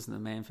that this isn't the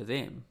man for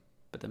them,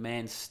 but the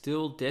man's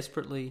still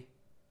desperately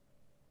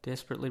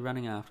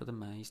running after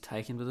them. He's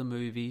taken to the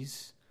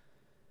movies.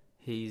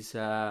 He's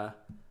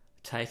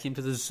taken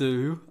to the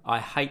zoo.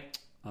 I've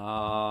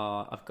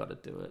got to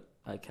do it.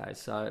 Okay,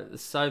 so the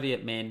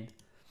Soviet Men,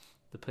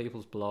 the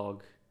People's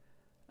Blog.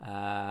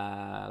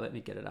 Let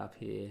me get it up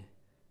here.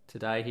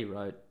 Yesterday he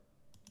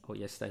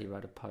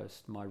wrote a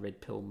post, my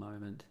red pill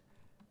moment,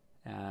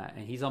 and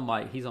he's on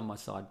my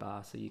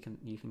sidebar, so you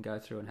can go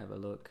through and have a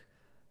look.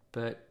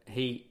 But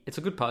it's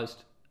a good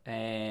post,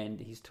 and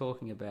he's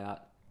talking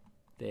about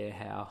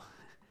how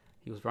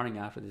he was running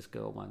after this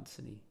girl once,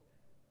 and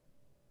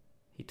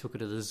he took her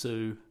to the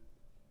zoo.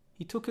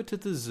 Took a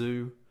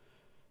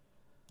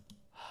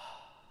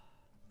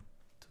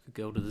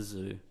girl to the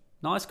zoo.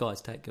 Nice guys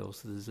take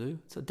girls to the zoo.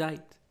 It's a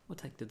date. We'll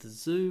take you to the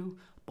zoo,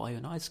 buy you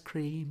an ice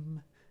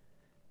cream.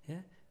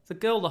 Yeah. The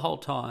girl the whole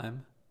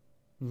time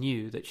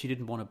knew that she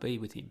didn't want to be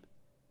with him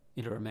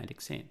in a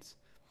romantic sense.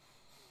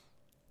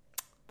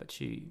 But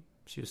she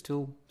was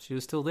still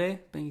there,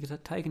 being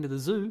taken to the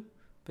zoo,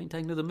 being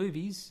taken to the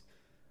movies,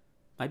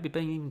 maybe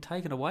being even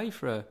taken away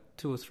for a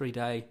 2 or 3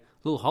 day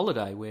little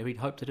holiday where he'd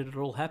hoped that it'd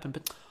all happen,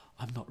 but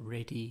I'm not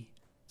ready.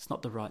 It's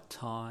not the right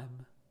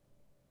time.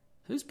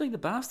 Who's being the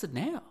bastard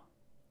now?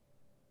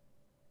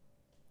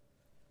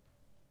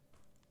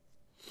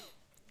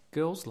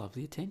 Girls love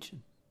the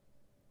attention.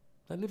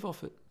 They live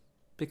off it.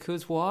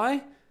 Because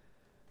why?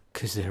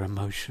 Because they're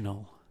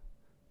emotional.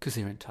 Because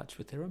they're in touch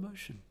with their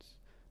emotions.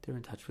 They're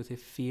in touch with their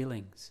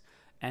feelings.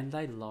 And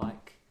they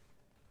like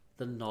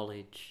the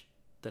knowledge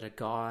that a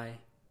guy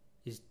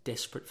is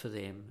desperate for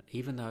them,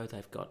 even though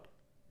they've got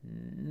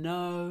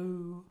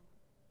no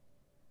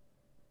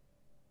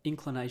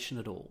inclination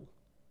at all.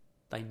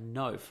 They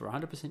know for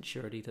 100%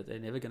 surety that they're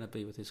never going to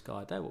be with this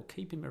guy. They will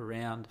keep him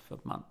around for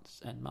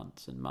months and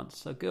months and months.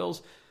 So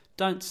girls,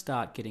 don't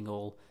start getting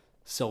all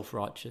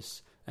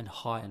self-righteous and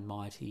high and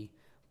mighty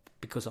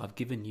because I've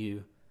given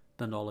you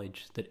the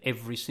knowledge that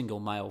every single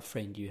male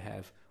friend you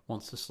have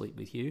wants to sleep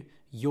with you.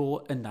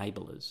 You're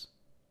enablers.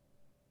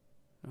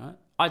 Right?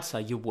 I'd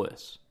say you're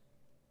worse.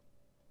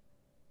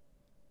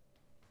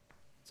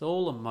 It's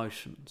all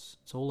emotions.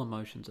 It's all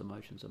emotions.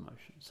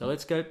 So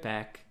let's go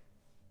back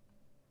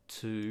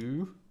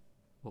to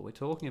what we're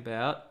talking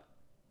about,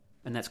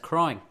 and that's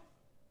crying.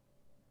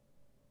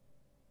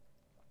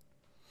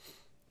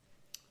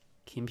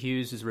 Kim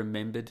Hughes is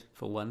remembered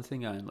for one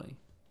thing only.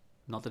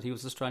 Not that he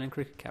was Australian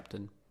cricket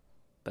captain,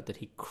 but that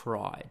he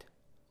cried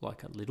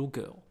like a little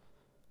girl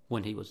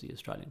when he was the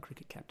Australian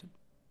cricket captain.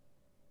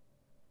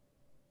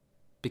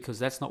 Because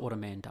that's not what a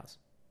man does.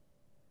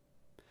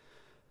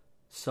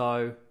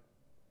 So,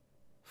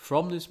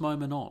 from this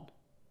moment on,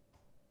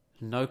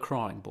 no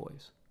crying,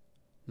 boys.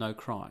 No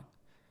crying.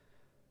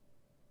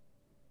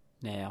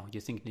 Now,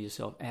 you're thinking to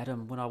yourself,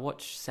 Adam, when I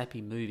watch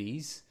sappy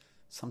movies,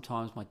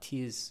 sometimes my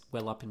tears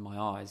well up in my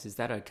eyes. Is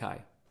that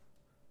okay?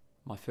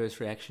 My first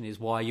reaction is,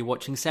 why are you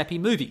watching sappy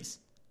movies?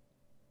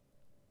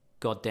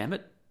 God damn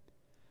it.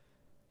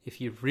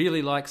 If you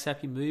really like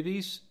sappy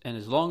movies, and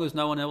as long as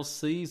no one else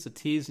sees the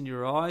tears in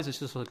your eyes, it's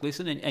just like,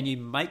 listen, and you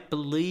make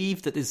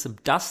believe that there's some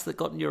dust that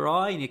got in your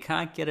eye and you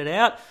can't get it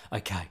out,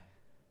 okay.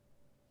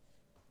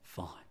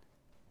 Fine.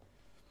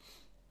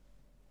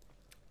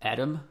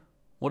 Adam,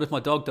 what if my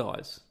dog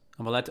dies?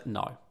 I'm allowed to...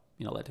 No,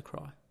 you're not allowed to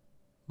cry.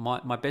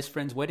 My best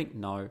friend's wedding?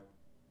 No.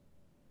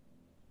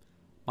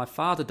 My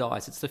father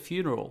dies, it's the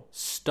funeral.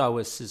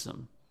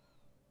 Stoicism.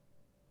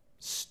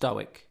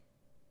 Stoic.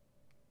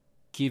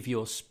 Give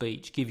your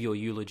speech, give your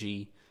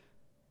eulogy,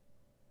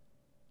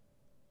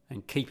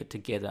 and keep it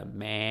together,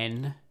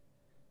 man.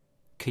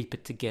 Keep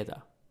it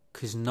together.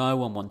 Because no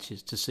one wants you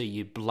to see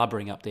you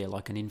blubbering up there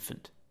like an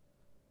infant.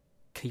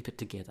 Keep it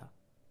together.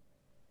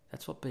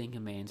 That's what being a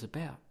man's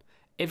about.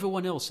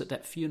 Everyone else at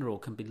that funeral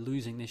can be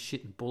losing their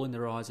shit and bawling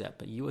their eyes out,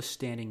 but you are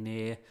standing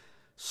there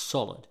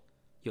solid.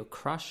 You're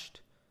crushed.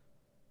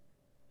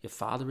 Your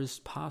father has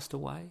passed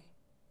away,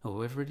 or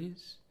whoever it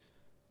is,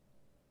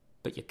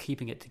 but you're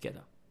keeping it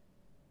together.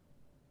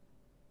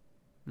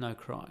 No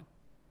crying.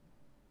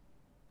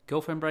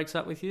 Girlfriend breaks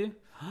up with you?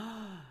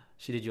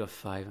 She did you a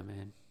favour,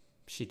 man.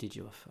 She did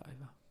you a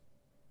favour.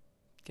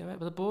 Go out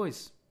with the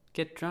boys.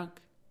 Get drunk.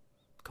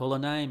 Call her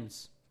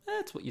names.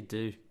 That's what you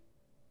do.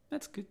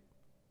 That's good.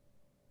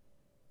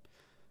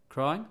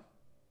 Crying?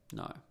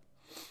 No.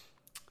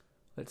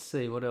 Let's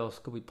see, what else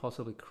could we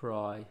possibly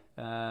cry?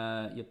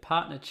 Your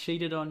partner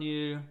cheated on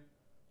you.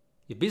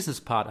 Your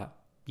business partner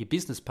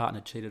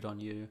cheated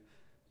on you.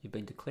 You've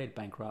been declared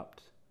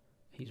bankrupt.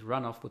 He's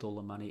run off with all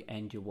the money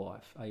and your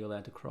wife. Are you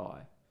allowed to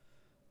cry?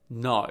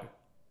 No.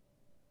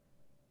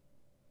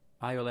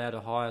 Are you allowed to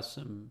hire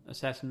some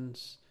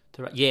assassins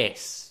to...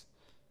 Yes.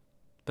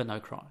 But no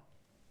crying.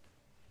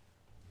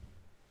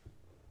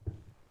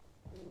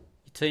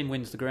 Your team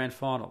wins the grand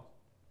final.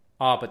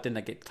 Oh, but then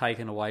they get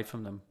taken away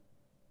from them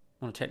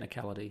on a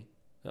technicality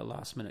at the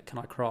last minute. Can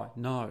I cry?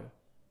 No.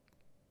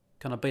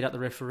 Can I beat up the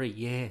referee?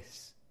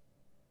 Yes.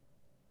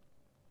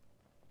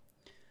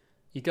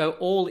 You go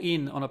all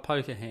in on a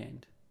poker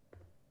hand.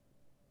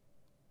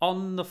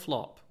 On the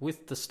flop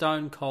with the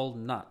stone cold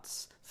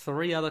nuts.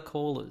 3 other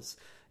callers.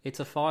 It's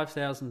a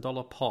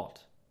 $5,000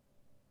 pot.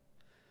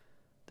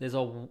 There's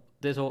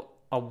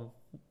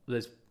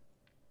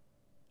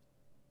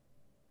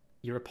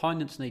your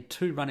opponents need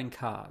 2 running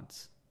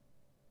cards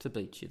to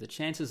beat you. The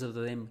chances of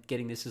them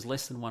getting this is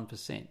less than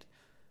 1%.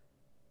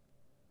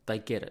 They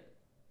get it.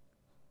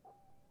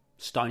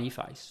 Stony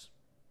face.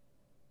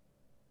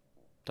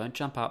 Don't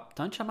jump up.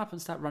 Don't jump up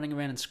and start running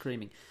around and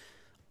screaming.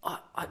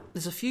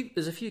 There's a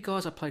few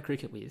guys I play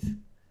cricket with.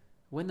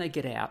 When they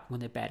get out, when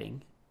they're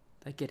batting,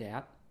 they get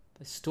out.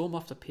 They storm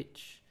off the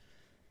pitch.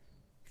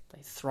 They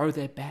throw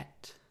their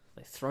bat.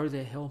 They throw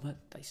their helmet.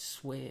 They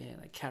swear.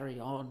 They carry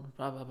on.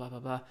 Blah blah blah blah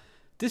blah.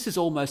 This is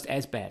almost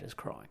as bad as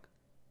crying.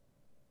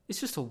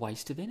 It's just a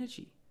waste of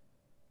energy.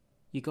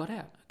 You got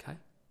out, okay?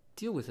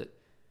 Deal with it.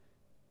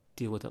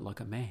 Deal with it like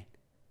a man.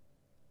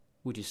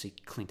 Would you see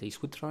Clint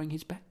Eastwood throwing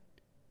his bat?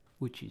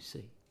 Would you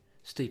see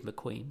Steve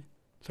McQueen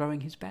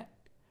throwing his bat?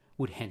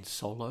 Would Han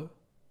Solo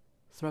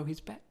throw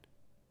his bat?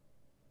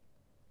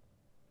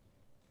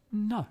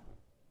 No.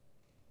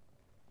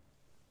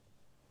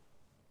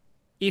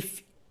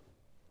 If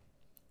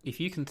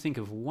you can think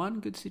of one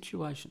good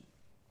situation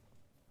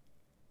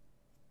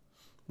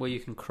where you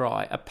can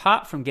cry,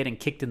 apart from getting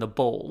kicked in the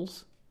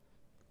balls,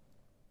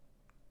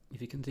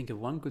 if you can think of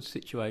one good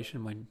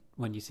situation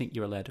when you think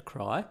you're allowed to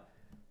cry,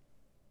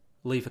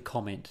 leave a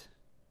comment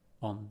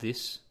on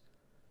this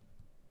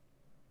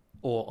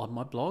or on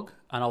my blog,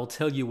 and I'll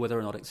tell you whether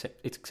or not it's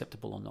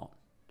acceptable or not.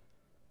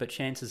 But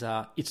chances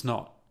are it's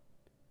not.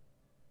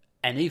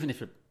 And even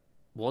if it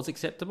was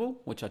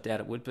acceptable, which I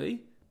doubt it would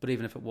be, but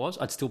even if it was,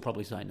 I'd still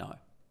probably say no.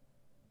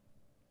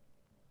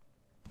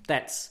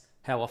 That's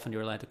how often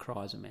you're allowed to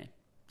cry as a man.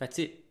 That's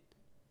it.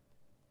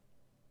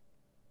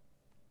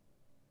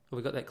 Have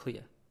we got that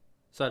clear?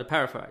 So to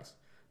paraphrase,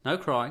 no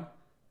crying,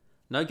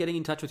 no getting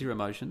in touch with your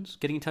emotions.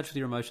 Getting in touch with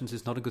your emotions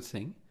is not a good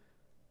thing.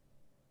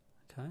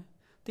 Okay?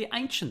 The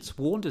ancients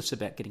warned us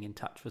about getting in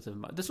touch with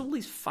them. There's all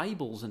these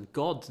fables and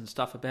gods and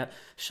stuff about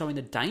showing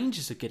the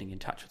dangers of getting in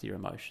touch with your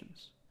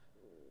emotions.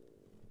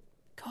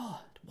 God,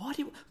 why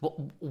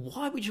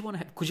would you want to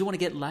have... Because you want to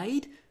get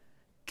laid?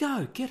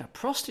 Go, get a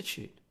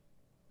prostitute.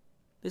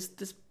 There's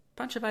a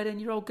bunch of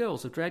 18-year-old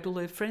girls have dragged all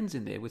their friends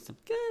in there with them.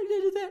 Go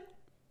do that.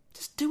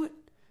 Just do it.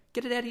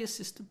 Get it out of your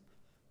system.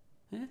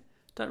 Yeah?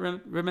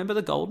 Don't remember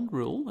the golden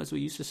rule, as we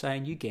used to say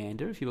in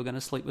Uganda, if you were going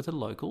to sleep with the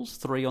locals,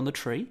 3 on the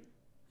tree.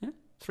 Yeah?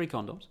 3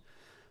 condoms.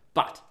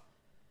 But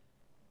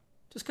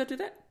just go do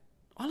that.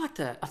 I like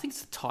that. I think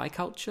it's the Thai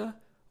culture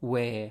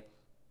where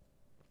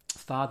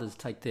fathers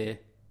take their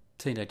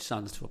teenage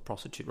sons to a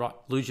prostitute. Right,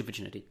 lose your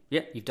virginity.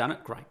 Yeah, you've done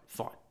it. Great,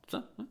 fine.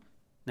 So,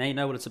 now you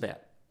know what it's about.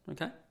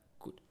 Okay?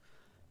 Good.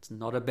 It's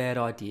not a bad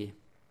idea.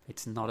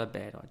 It's not a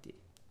bad idea.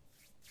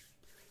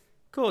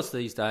 Of course,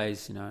 these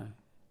days, the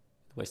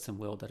Western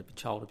world, that'd be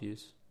child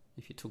abuse.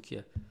 If you took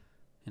your,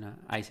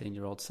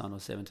 18-year-old son or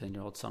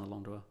 17-year-old son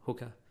along to a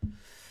hooker.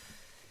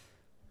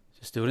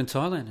 Just do it in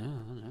Thailand. Oh,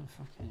 I don't know.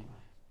 Fuck, anyway.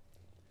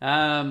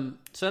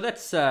 So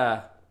that's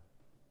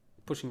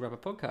Pushing Rubber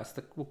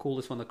Podcast. We'll call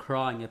this one the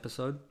crying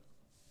episode.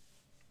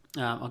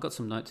 I've got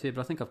some notes here,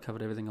 but I think I've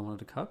covered everything I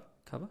wanted to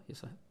cover.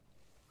 Yes, I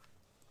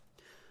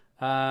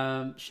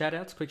have.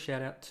 Quick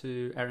shout out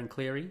to Aaron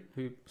Cleary,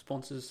 who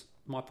sponsors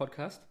my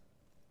podcast.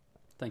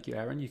 Thank you,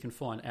 Aaron. You can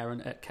find Aaron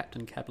at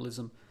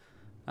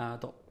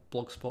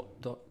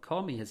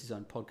captaincapitalism.blogspot.com. He has his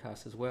own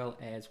podcast as well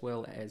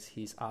as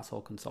his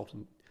Arsehole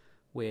Consultant,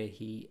 where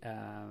you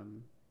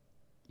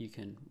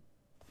can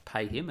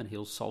pay him and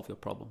he'll solve your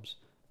problems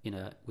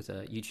with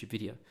a YouTube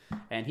video.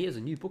 And he has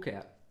a new book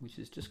out, which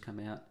has just come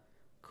out,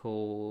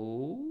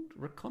 called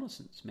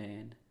Reconnaissance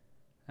Man,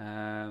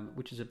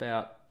 which is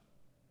about...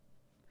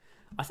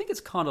 I think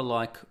it's kind of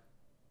like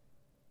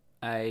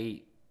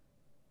a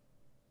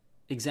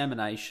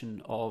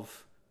examination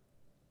of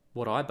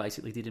what I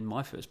basically did in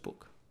my first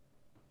book,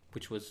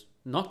 which was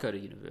not go to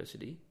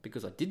university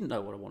because I didn't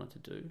know what I wanted to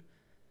do.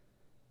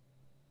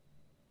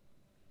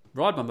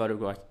 Ride my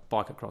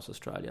motorbike across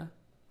Australia.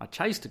 I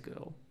chased a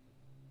girl.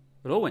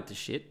 It all went to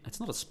shit. It's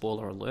not a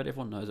spoiler alert.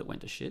 Everyone knows it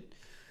went to shit.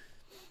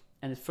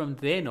 And from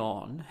then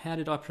on, how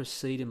did I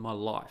proceed in my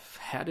life?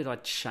 How did I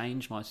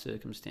change my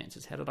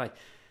circumstances? How did I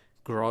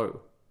grow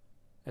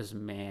as a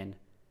man?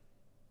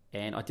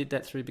 And I did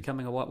that through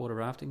becoming a whitewater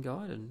rafting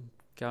guide and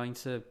going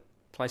to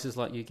places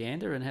like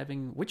Uganda and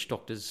having witch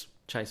doctors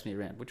chase me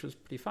around, which was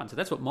pretty fun. So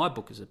that's what my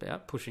book is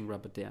about, pushing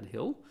rubber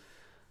downhill.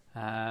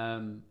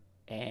 And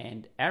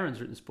Aaron's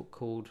written this book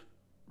called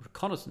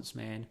Reconnaissance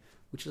Man,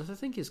 which I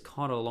think is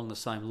kind of along the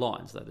same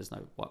lines, though there's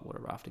no whitewater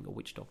rafting or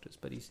witch doctors,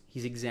 but he's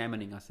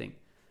examining, I think,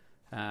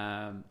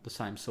 the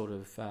same sort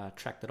of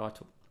track that I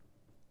took.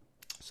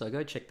 So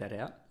go check that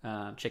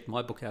out. Check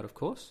my book out, of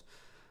course.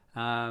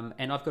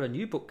 And I've got a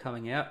new book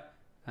coming out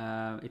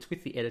It's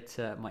with the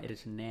editor, my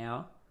editor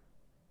now.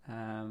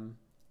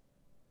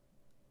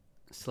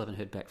 Still haven't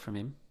heard back from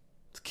him.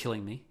 It's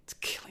killing me. It's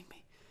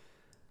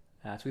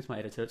with my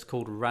editor. It's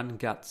called Run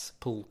Guts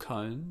Pull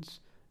Cones,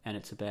 and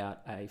it's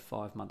about a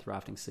 5-month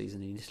rafting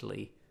season in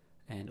Italy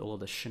and all of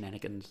the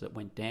shenanigans that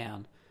went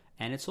down.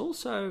 And it's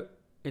also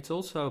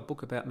a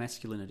book about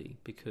masculinity,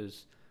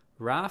 because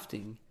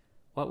rafting,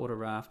 whitewater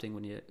rafting,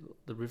 when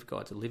the river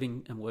guides are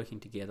living and working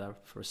together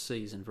for a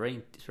season,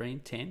 very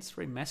intense,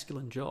 very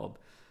masculine job,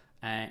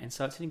 and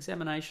so it's an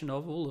examination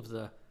of all of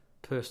the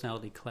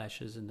personality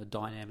clashes and the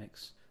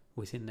dynamics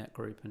within that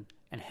group,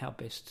 and how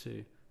best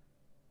to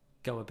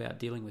go about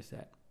dealing with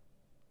that.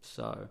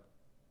 So,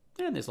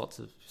 and there's lots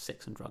of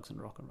sex and drugs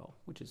and rock and roll,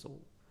 which is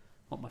all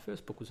what my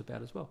first book was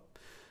about as well.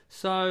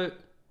 So,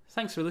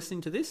 thanks for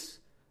listening to this.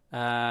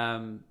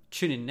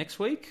 Tune in next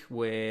week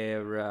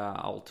where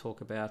I'll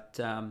talk about,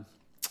 I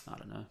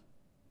don't know,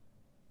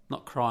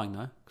 not crying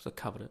though, because I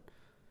covered it.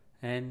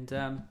 And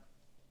don't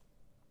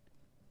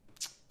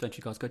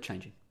you guys go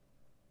changing.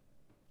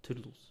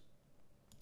 Toodles.